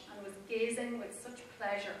much and was gazing with such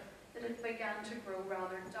pleasure that it began to grow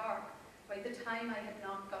rather dark by the time I had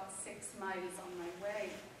not got 6 miles on my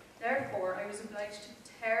way. Therefore, I was obliged to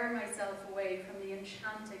tear myself away from the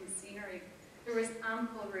enchanting scenery. There was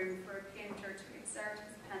ample room for a painter to exert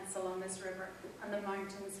his pencil on this river and the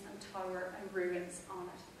mountains and tower and ruins on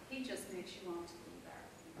it. He just makes you want to be there.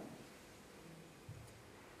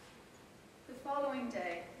 The following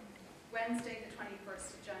day, Wednesday the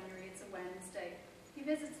 21st of January, it's a Wednesday, he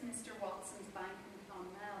visits Mr. Watson's bank in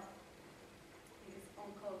Clonmel. His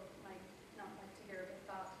uncle might not like to hear about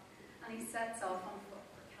that. And he sets off on foot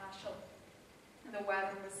for Cashel. And the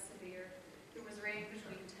weather was severe. There was rain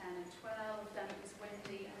between 10 and 12, then it was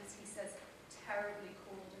windy, and as he says, terribly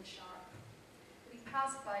cold and sharp. But he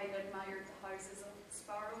passed by and admired the houses of the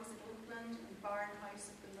Sparrows at Oakland and Byrne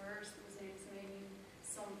House of the Moors. Those names may mean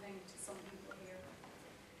something to some people here.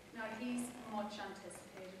 Now, he's much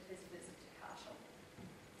anticipated his visit to Cashel.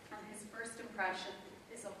 And his first impression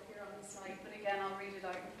is up here on the slide, but again, I'll read it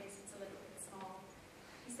out in case it's a little bit small.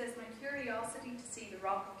 He says, my curiosity to see the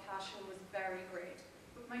Rock of Cashel was very great,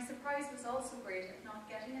 but my surprise was also great at not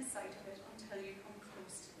getting a sight of it until you come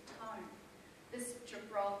close to the town. This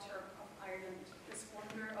Gibraltar of Ireland, this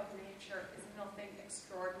wonder of nature, is nothing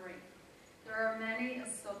extraordinary. There are many a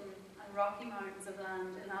sudden and rocky mounds of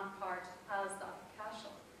land in that part as that of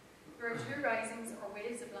Cashel. There are two risings or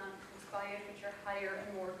waves of land close by it which are higher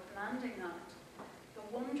and more commanding than it. The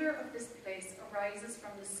wonder of this place arises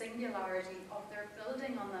from the singularity of their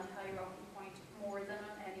building on that high rocky point more than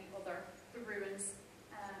on any other. The ruins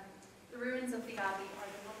of the abbey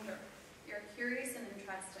are the wonder. They are curious and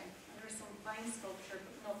interesting, and there is some fine sculpture,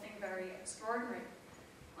 but nothing very extraordinary.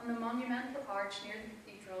 On the monumental arch near the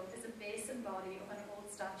cathedral is a basin body of an old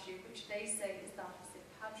statue, which they say is that of St.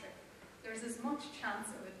 Patrick. There is as much chance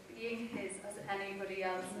of it being his as anybody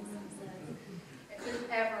else's, if it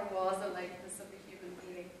ever was a likeness of a human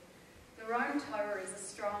being. The round tower is a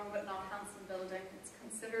strong but not handsome building. It's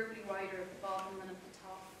considerably wider at the bottom than at the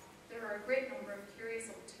top. There are a great number of curious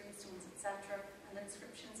old tombstones, etc., and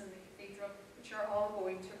inscriptions in the cathedral, which are all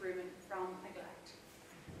going to ruin from neglect.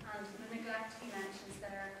 And the neglect he mentions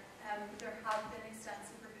there, there have been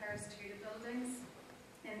extensive repairs to the buildings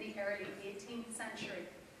in the early 18th century,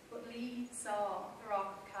 but Lee saw the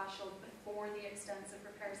Rock of Cashel before the extensive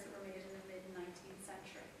repairs that were made in the mid-19th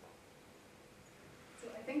century.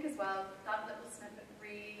 So I think as well, that little snippet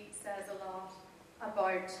really says a lot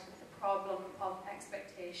about the problem of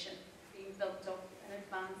expectation being built up in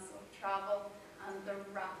advance of travel and the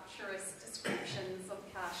rapturous descriptions of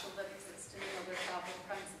Cashel that exist in the other travel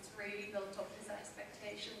accounts. It's really built up his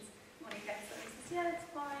expectations. When he gets there, he says, yeah, it's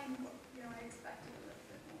fine, but I expected a little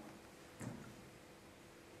bit more.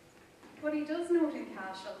 What he does note in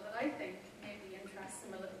Cashel that I think maybe interests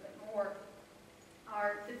him a little bit more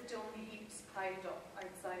are the dung heaps piled up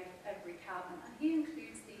outside every cabin, and he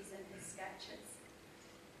includes these in his sketches.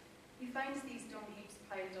 He finds these dung heaps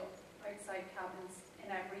piled up outside cabins in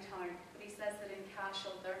every town, but he says that in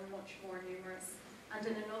Cashel they're much more numerous. And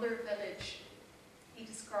in another village, he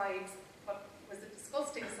describes what was a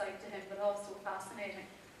disgusting sight to him, but also fascinating.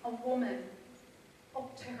 A woman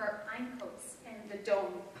up to her ankles in the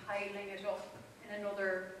dung, piling it up in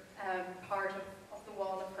another part of the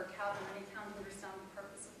wall of her cabin, and he can't understand the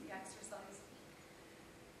purpose of the exercise.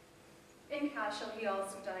 In Cashel, he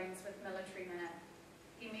also dines with military men.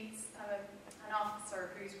 He meets an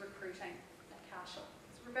officer who's recruiting at Cashel.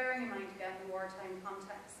 So we're bearing in mind again the wartime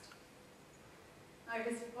context. Now,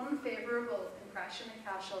 his unfavourable impression of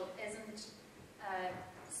Cashel isn't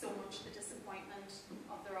so much the disappointment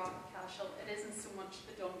of the Rock of Cashel, it isn't so much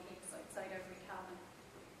the dung heaps outside every cabin.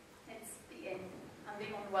 It's the inn and the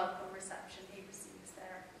unwelcome reception he receives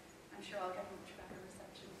there. I'm sure I'll get a much better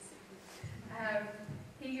reception this evening.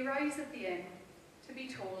 He arrives at the inn to be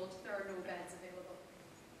told there are no beds available.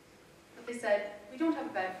 But they said, we don't have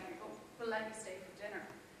a bed for you, but we'll let you stay for dinner.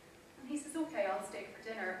 And he says, okay, I'll stay for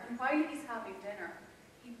dinner. And while he's having dinner,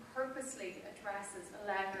 he purposely addresses a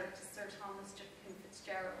letter to Sir Thomas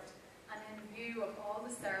Fitzgerald, and in view of all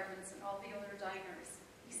the servants and all the other diners,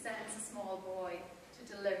 he sends a small boy to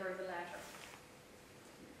deliver the letter.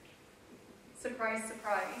 Surprise,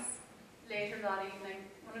 surprise, later that evening,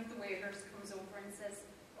 one of the waiters comes over and says,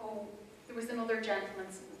 oh, there was another gentleman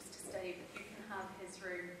supposed to stay, but you can have his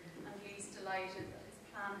room. And Lee's delighted that his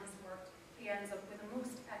plan has worked. He ends up with a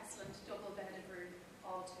most excellent double-bedded room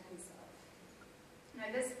all to himself. Now,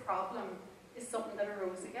 this problem is something that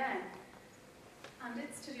arose again, and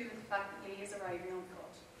it's to do with the fact that Lee is arriving on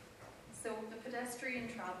foot. So the pedestrian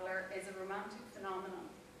traveller is a romantic phenomenon,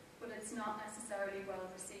 but it's not necessarily well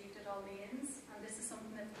received at all the inns, and this is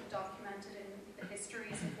something that's been documented in the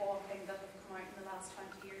histories of walking that have come out in the last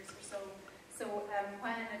 20 years or so. So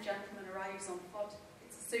when a gentleman arrives on foot,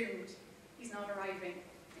 it's assumed he's not arriving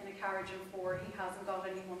in a carriage and four, he hasn't got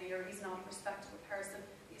any money, or he's not a respectable person.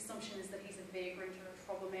 The assumption is that he's a vagrant or a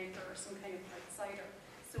troublemaker or some kind of outsider.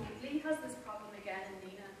 So Lee has this problem again in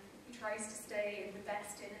Nina. He tries to stay in the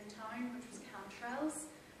best inn in town, which was Cantrell's,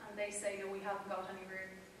 and they say, no, we haven't got any room.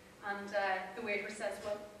 And the waiter says,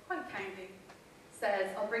 well, quite kindly,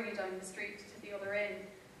 says, I'll bring you down the street to the other inn.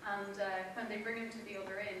 And when they bring him to the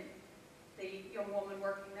other inn, the young woman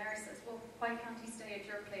working there says, well, why can't he stay at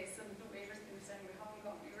your place? And the waiter's been saying, we haven't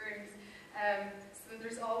got any rooms. So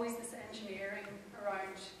there's always this engineering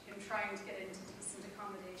around him trying to get into decent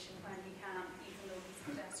accommodation when he can, even though he's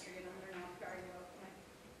pedestrian and they're not very welcoming.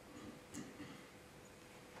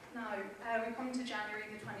 Now, we come to January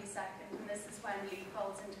the 22nd, and this is when Lee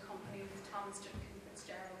falls into company with Thomas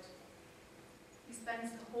Fitzgerald. He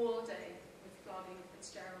spends the whole day with Floddy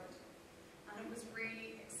Fitzgerald, and it was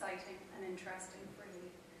really exciting and interesting for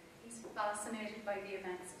Lee. He's fascinated by the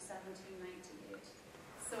events of 1798.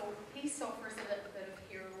 So he suffers a little bit of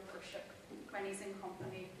hero worship when he's in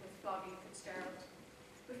company with Floddy Fitzgerald.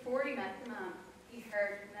 Before he met the man, he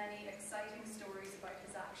heard many exciting stories about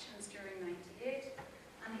his actions during '98,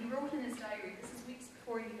 and And he wrote in his diary, this is weeks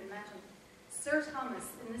before he even met him, Sir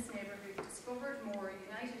Thomas in this neighbourhood discovered more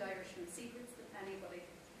United Irishmen secrets than anybody.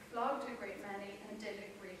 He flogged a great many and did a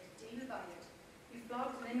great deal by it. He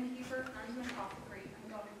flogged an innkeeper and an apothecary and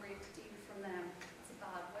got a great deal from them. That's a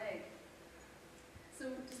bad way. So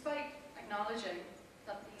despite acknowledging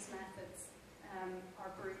that these methods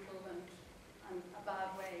are brutal and a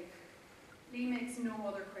bad way, Lee makes no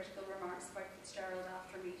other critical remarks about Fitzgerald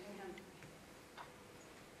after meeting him.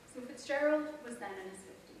 So Fitzgerald was then in his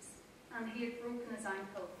 50s, and he had broken his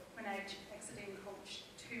ankle when exiting coach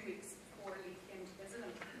 2 weeks before Lee came to visit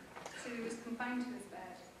him. So he was confined to his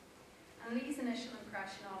bed. And Lee's initial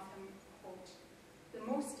impression of him, quote, "The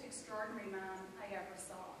most extraordinary man I ever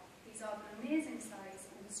saw. He's of an amazing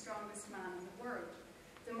size and the strongest man in the world.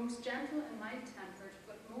 The most gentle and mild-tempered,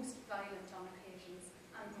 but most violent on occasions,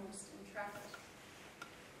 and most intrepid."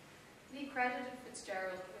 Lee credited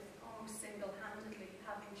Fitzgerald with almost single-handedly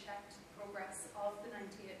having checked the progress of the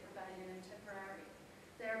 98 rebellion in Tipperary,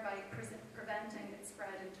 thereby preventing its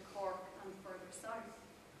spread into Cork and further south.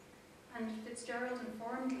 And Fitzgerald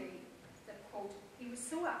informed Lee that, quote, "He was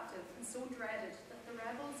so active and so dreaded that the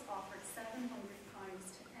rebels offered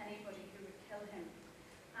 £700 to anybody who would kill him,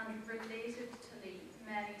 and related to Lee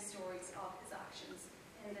many stories of his actions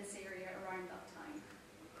in this area around that time.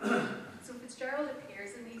 So Fitzgerald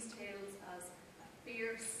appears in these tales as a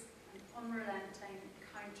fierce and unrelenting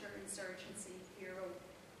counter-insurgency hero.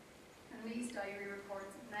 And Lee's diary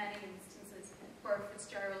records many instances where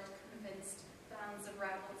Fitzgerald convinced bands of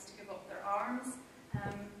rebels to give up their arms.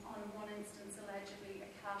 On one instance, allegedly, a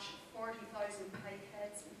cache of 40,000 pike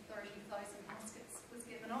heads and 30,000 muskets was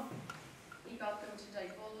given up. He got them to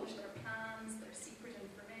divulge their plans, their secret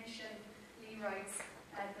information. Lee writes,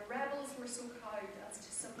 "The rebels were so cowed as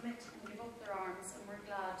to submit and give up their arms and were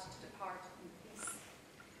glad to depart in peace."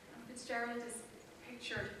 And Fitzgerald is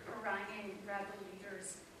pictured haranguing rebel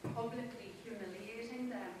leaders, publicly humiliating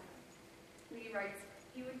them. Lee writes,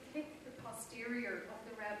 "He would kick the posterior of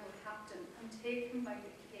the rebel captain and take him by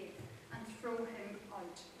the cape and throw him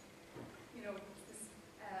out." You know, this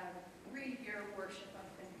real hero worship,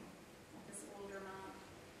 I think, of this older man.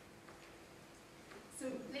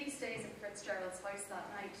 So Lee stays at Fitzgerald's house that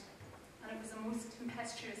night, and it was a most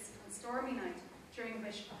tempestuous and stormy night, during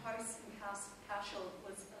which a house in Cashel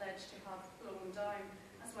was alleged to have blown down,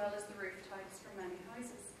 as well as the roof tiles from many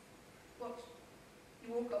houses. But he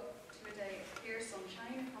woke up to a day of clear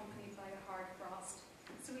sunshine, accompanied by a hard frost.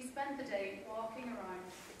 So he spent the day walking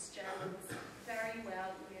around Fitzgerald's very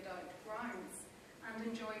well laid out grounds and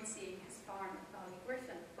enjoyed seeing his farm at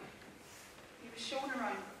Ballygriffin. He was shown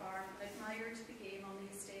around the farm and admired the game on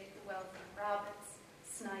the estate, the wealth of rabbits,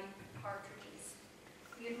 snipe, partridges.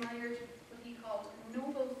 He admired what he called a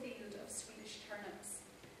noble field of Swedish turnips,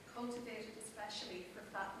 cultivated especially for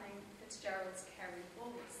fattening Fitzgerald's Kerry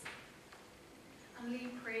bulls. And Lee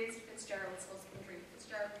praised Fitzgerald's husbandry.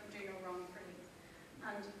 Fitzgerald could do no wrong for Lee.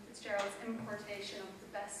 And Fitzgerald's importation of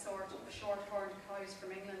the best sort of short-horned cows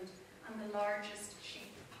from England and the largest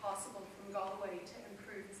sheep possible from Galway to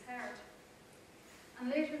improve his herd. And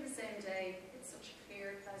later the same day, it's such a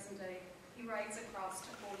clear, pleasant day, he rides across to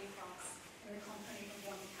Holy Cross in the company of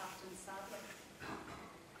one Captain Sadler.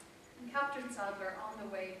 And Captain Sadler, on the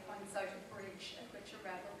way, points out a bridge at which a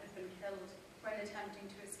rebel had been killed while attempting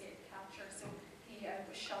to escape capture, so he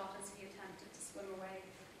was shot as he attempted to swim away.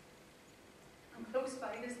 And close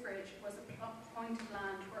by this bridge was a point of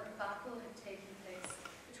land where a battle had taken place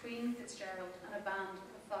between Fitzgerald and a band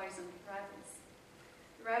of 1,000 rebels.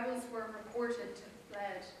 The rebels were reported to have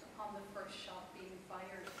fled upon the first shot being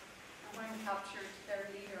fired, and when captured, their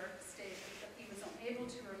leader stated that he was unable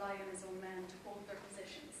to rely on his own men to hold their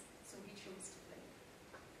positions, so he chose to flee.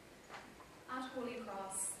 At Holy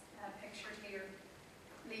Cross, pictured here,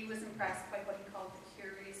 Lee was impressed by what he called the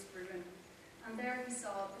curious ruin, and there he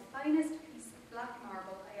saw the finest piece of black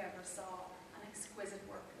marble I ever saw, an exquisite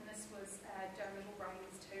work, and this was Dermot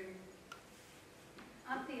O'Brien's tomb.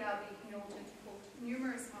 At the Abbey, he noted, quote,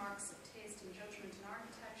 "numerous marks of taste and judgment in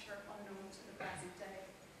architecture unknown to the present day,"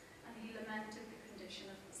 and he lamented the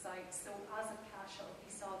condition of the site. So as at Cashel,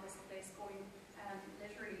 he saw this place going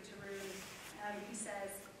literally to ruin. He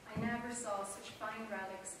says, "I never saw such fine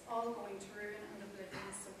relics all going to ruin and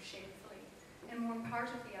oblivion so shamefully. In one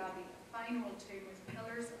part of the Abbey, a fine old tomb with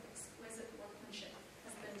pillars of exquisite workmanship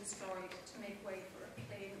has been destroyed to make way for a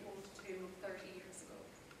plain old tomb of 30 years ago."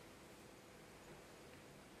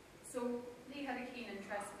 So Lee had a keen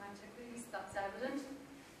interest in antiquities, that's evident.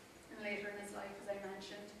 And later in his life, as I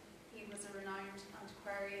mentioned, he was a renowned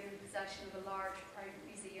antiquarian in possession of a large private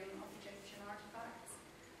museum of Egyptian artifacts.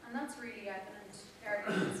 And that's really evident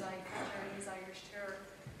early in his life during his Irish tour.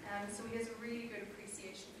 So he has a really good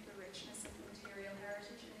appreciation for the richness of the material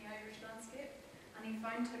heritage in the Irish landscape, and he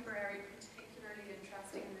found Tipperary particularly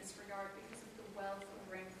interesting in this regard because of the wealth of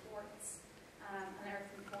ring forts and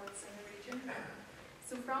earthen forts in the region.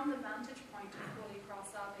 So from the vantage point of Holy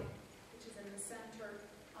Cross Abbey, which is in the centre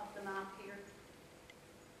of the map here,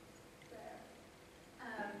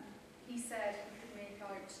 he said he could make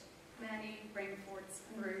out many ring forts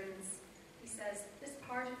and ruins. He says, this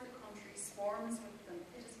part of the country swarms with them.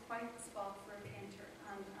 It is quite the spot for a painter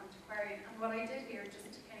and antiquarian. And what I did here,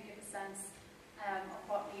 just to kind of give a sense of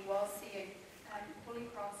what he was seeing,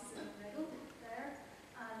 Holy Cross is in the middle there,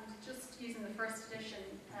 and just using the first edition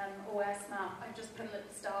OS map, I've just put a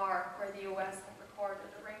little star where the OS have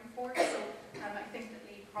recorded a ring fort. So I think that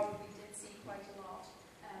Lee probably did see quite a lot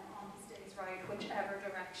on his day's ride, whichever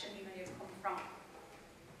direction he may have come from.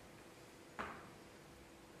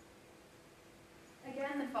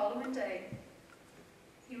 Again, the following day,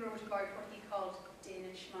 he wrote about what he called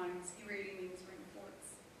Danish mounds. He really means ring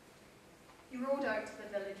forts. He rode out to the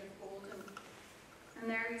village of Golden, and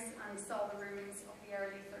there he saw the ruins of the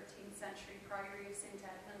early 13th century priory of St.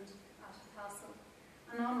 Edmund at a castle.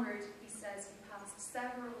 And en route, he says he passed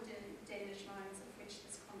several Danish mounds of which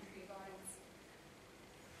this country abounds.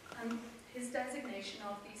 And his designation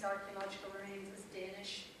of these archaeological remains as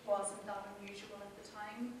Danish wasn't that unusual at the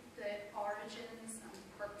time. The origins and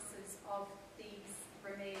purposes of these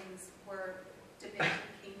remains were debated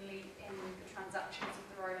keenly in the transactions of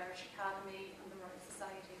the Royal Irish Academy and the Royal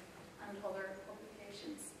Society and other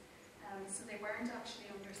publications. So they weren't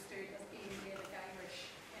actually understood as being Gaelic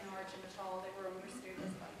Irish in origin at all. They were understood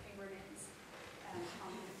as Viking remains.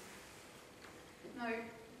 Now,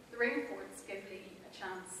 the ring forts give Lee a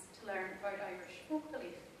chance to learn about Irish folk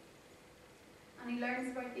belief. And he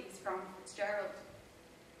learns about these from Fitzgerald.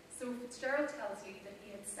 So Fitzgerald tells Lee that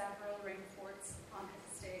he had several ring forts on his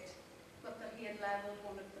estate, but that he had levelled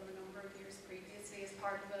one of them a number of years previously as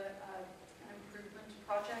part of an improvement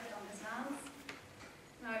project on his lands.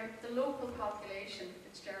 Now, the local population,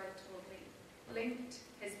 Fitzgerald told Lee, linked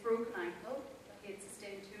his broken ankle that he had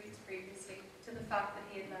sustained 2 weeks previously to the fact that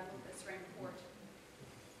he had levelled this ring fort.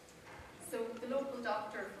 So the local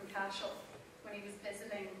doctor from Cashel, when he was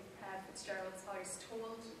visiting Fitzgerald's house,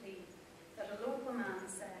 told Lee that a local man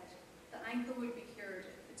said the ankle would be cured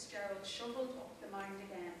if Fitzgerald shovelled up the mound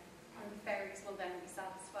again, and the fairies will then be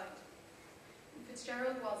satisfied. And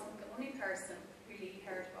Fitzgerald wasn't the only person who Lee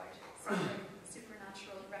heard about seeking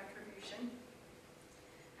supernatural retribution.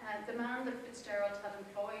 The man that Fitzgerald had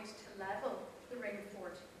employed to level the ring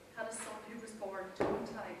fort had a son who was born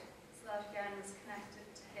tongue-tied, so that again was connected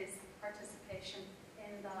to his participation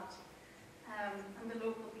in that. And the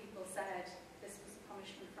local people said this was a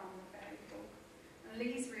punishment from the fairy folk. And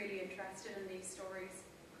Lee's really interested in these stories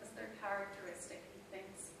because they're characteristic, he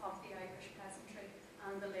thinks, of the Irish peasantry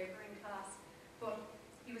and the labouring class. But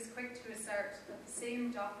he was quick to assert that the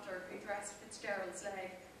same doctor who dressed Fitzgerald's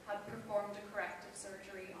leg had performed a corrective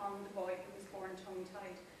surgery on the boy who was born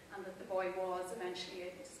tongue-tied, and that the boy was eventually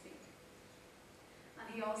able to speak.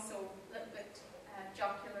 And he also, a little bit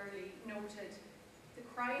jocularly, noted, the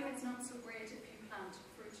crime is not so great if you plant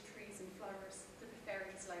fruit trees and flowers, but the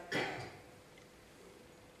fairies like that.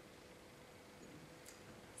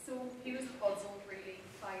 So he was puzzled really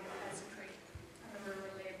by the peasantry and the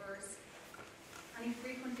rural labourers, and he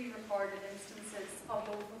frequently recorded instances of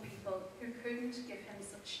local people who couldn't give him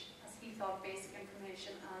such, as he thought, basic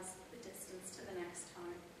information as the distance to the next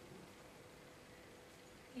town.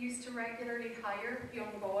 He used to regularly hire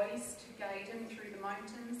young boys to guide him through the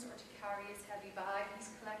mountains or to carry his heavy bag. He's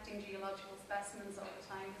collecting geological specimens all the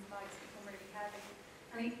time, his bags become really heavy.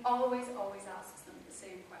 And he always asks them the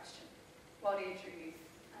same question, what age are you?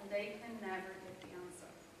 And they can never give the answer.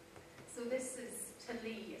 So this is, to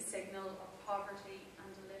Lee, a signal of poverty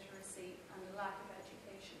and illiteracy and a lack of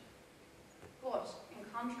education. But, in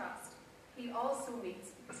contrast, he also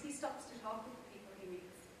meets, because he stops to talk with the people he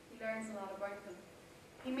meets, he learns a lot about them.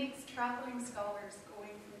 He meets travelling scholars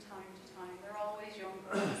going from time to time. They're always young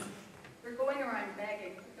girls. They're going around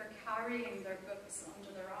begging, but they're carrying their books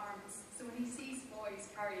under their arms. So when he sees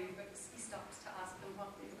boys carrying books, he stops to ask them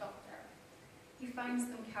what they've got there. He finds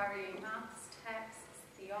them carrying maths, texts,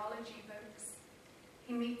 theology books.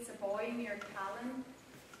 He meets a boy near Callan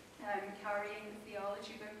carrying the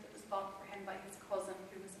theology book that was bought for him by his cousin,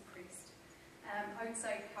 who was a priest.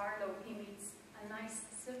 Outside Carlow, he meets a nice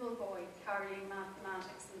civil boy carrying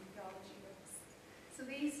mathematics and theology books. So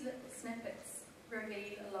these little snippets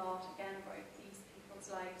reveal a lot, again, about these people's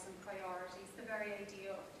lives and priorities. The very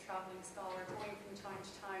idea of the travelling scholar going from time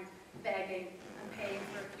to time, begging and paying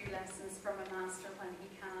for a few lessons from a master when he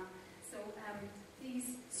can. So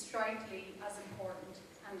These strike Lee as important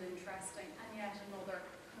and interesting, and yet another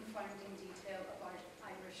confounding detail about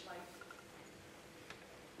Irish life.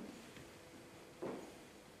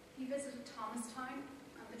 He visited Thomastown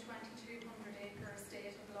and the 2,200-acre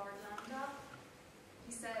estate of Lord Landau.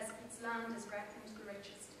 He says its land is reckoned the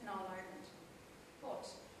richest in all Ireland, but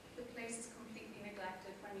the place is completely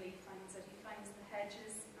neglected when Lee finds it. He finds the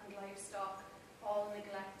hedges and livestock all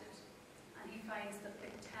neglected, and he finds that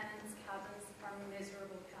the tenants' cabins are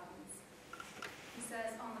miserable cabins. He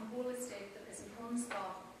says on the whole estate there is an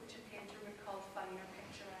unspa which a painter would call fine or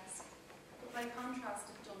picturesque. But by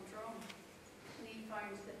contrast at Dundrum, Lee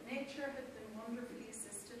found that nature had been wonderfully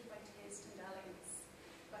assisted by taste and elegance,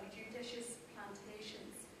 by judicious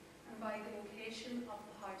plantations, and by the location of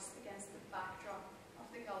the house against the backdrop of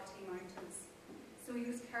the Galtee Mountains. So he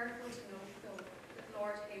was careful to note, though, that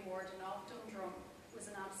Lord Haywarden of Dundrum was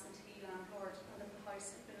an absentee landlord and that the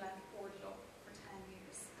house had been left boarded up for 10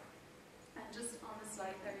 years. And just on the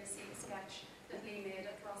slide there you see a sketch that Lee made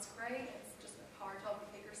at Roscrea. It's just a part of a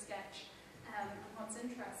bigger sketch. And what's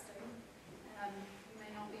interesting, you may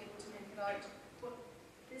not be able to make it out, but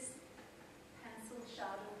this pencil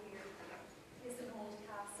shadow here is an old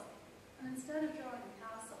castle. And instead of drawing a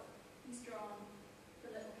castle, he's drawn the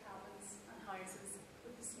little cabins and houses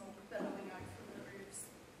with the smoke billowing out from the roofs.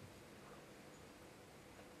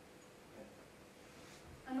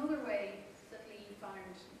 Another way that Lee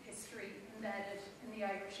found history embedded in the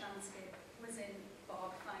Irish landscape was in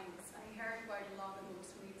bog finds, and he heard quite a lot of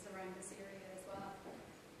those when he was around this area as well.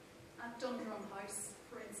 At Dundrum House,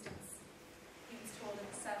 for instance, he was told of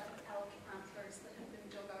a set of elk antlers that had been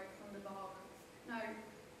dug out from the bog. Now,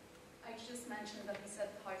 I just mentioned that he said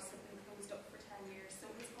the house had been closed up for 10 years, so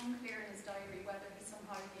it's unclear in his diary whether he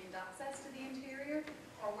somehow gained access to the interior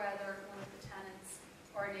or whether one of the tenants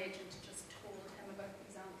or an agent just told him about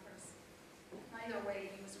these antlers. Either way,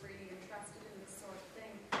 he was really interested in this sort of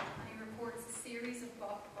thing, and he reports a series of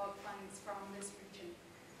bog finds from this region.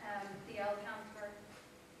 The elk antler,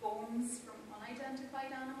 bones from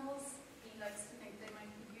unidentified animals, he likes to think they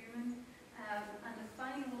might be human, and a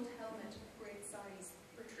fine old helmet of great size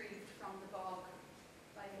retrieved from the bog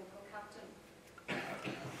by a local captain.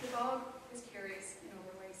 The bog is curious in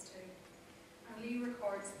other ways too, and Lee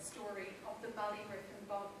records the story of the Ballygriffin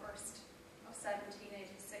bog burst of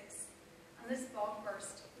 1786, and this bog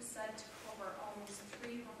burst was said to cover almost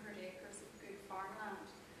 300 acres of good farmland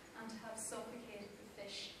and to have suffocated the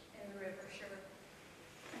fish in the river Suir.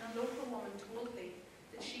 And a local woman told Lee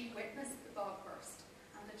that she witnessed the bog burst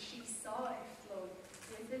and that she saw it flow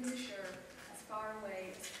within the Suir as far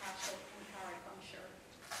away as Cashel and Carrick-on-Suir.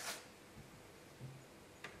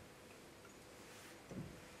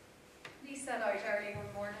 Lee set out early one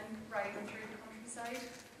morning, riding through the countryside.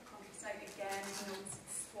 The countryside again notes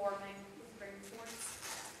swarming with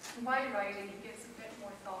broomforts. And while riding, he gives a bit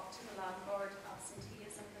more thought to the landlord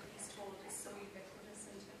absenteeism that he's told is so ubiquitous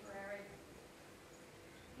in Tipperary.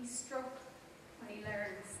 He's struck when he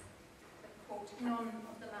learns that, quote, none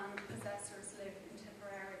of the land possessors live in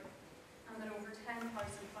Tipperary, and that over £10,000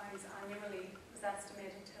 annually was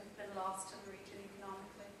estimated to have been lost to the region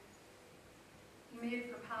economically. He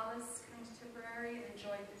made for Palace, County Tipperary, and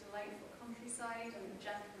enjoyed the delightful countryside and the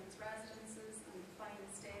gentlemen's residences and the fine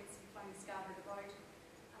estates he found scattered about,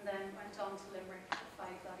 and then went on to Limerick at 5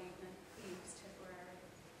 that evening. He leaves Tipperary,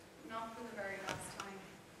 not for the very last time.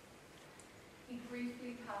 He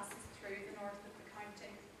briefly passes through the north of the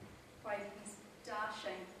county while he's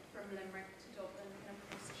dashing from Limerick to Dublin in a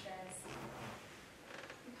post-chaise.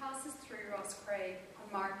 He passes through Roscrea on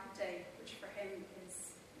Market Day, which for him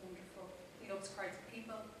is wonderful. He loves crowds of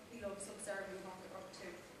people, he loves observing what they're up to.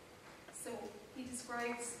 So he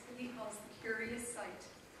describes what he calls the curious sight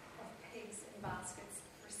of pigs in baskets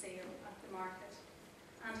for sale at the market,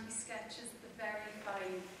 and he sketches the very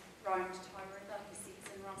fine round tower that he sees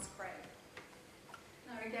in Roscrea.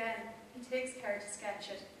 Now again, he takes care to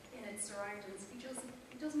sketch it in its surroundings. He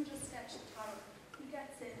doesn't just sketch the tower, he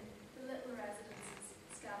gets in the little residences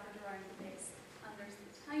scattered around the base, and there's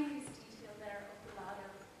the tiniest detail there of the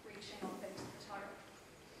ladder reaching up into the tower.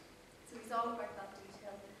 So he's all about that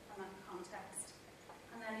detail and that context.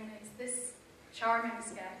 And then he makes this charming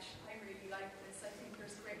sketch. I really like this. I think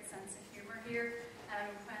there's a great sense of humour here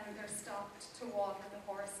when they're stopped to water the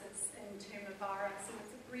horses in Tumavara. So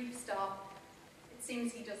it's a brief stop. It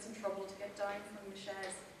seems he does some trouble to get down from the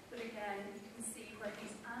chaise, but again, you can see where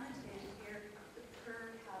he's annotated here the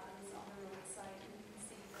poor cabins on the roadside, and you can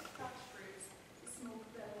see the thatched roofs, the smoke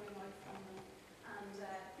billowing out from them, and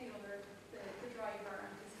the driver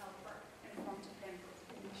and his helper in front of him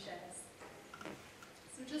in the chaise.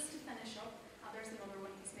 So just to finish up, there's another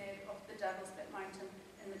one he's made of the Devil's Bit Mountain.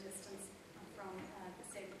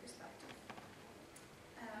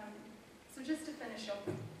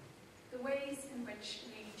 which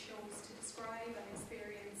Lee chose to describe and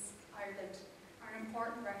experience Ireland are an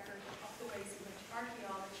important record of the ways in which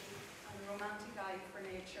archaeology and the romantic eye for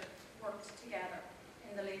nature worked together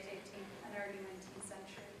in the late 18th and early 19th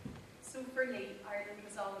century. So for Lee, Ireland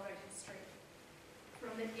was all about history.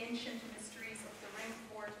 From the ancient mysteries of the Ring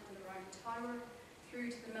Fort and the Round Tower,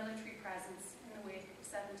 through to the military presence in the wake of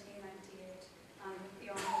 1798 and with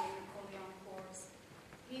the ongoing Napoleonic Wars.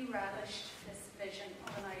 He relished this vision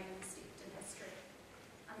of an island steeped in history.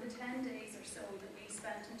 And the 10 days or so that Lee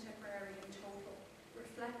spent in Tipperary in total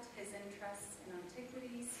reflect his interests in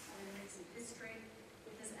antiquities and in recent history,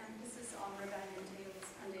 with his emphasis on rebellion tales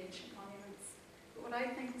and ancient monuments. But what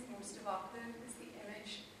I think is most evocative is the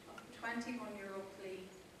image of the 21-year-old Lee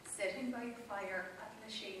sitting by the fire at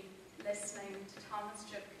Lachine, listening to Thomas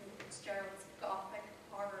Judkin Fitzgerald's Gothic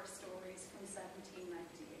horror story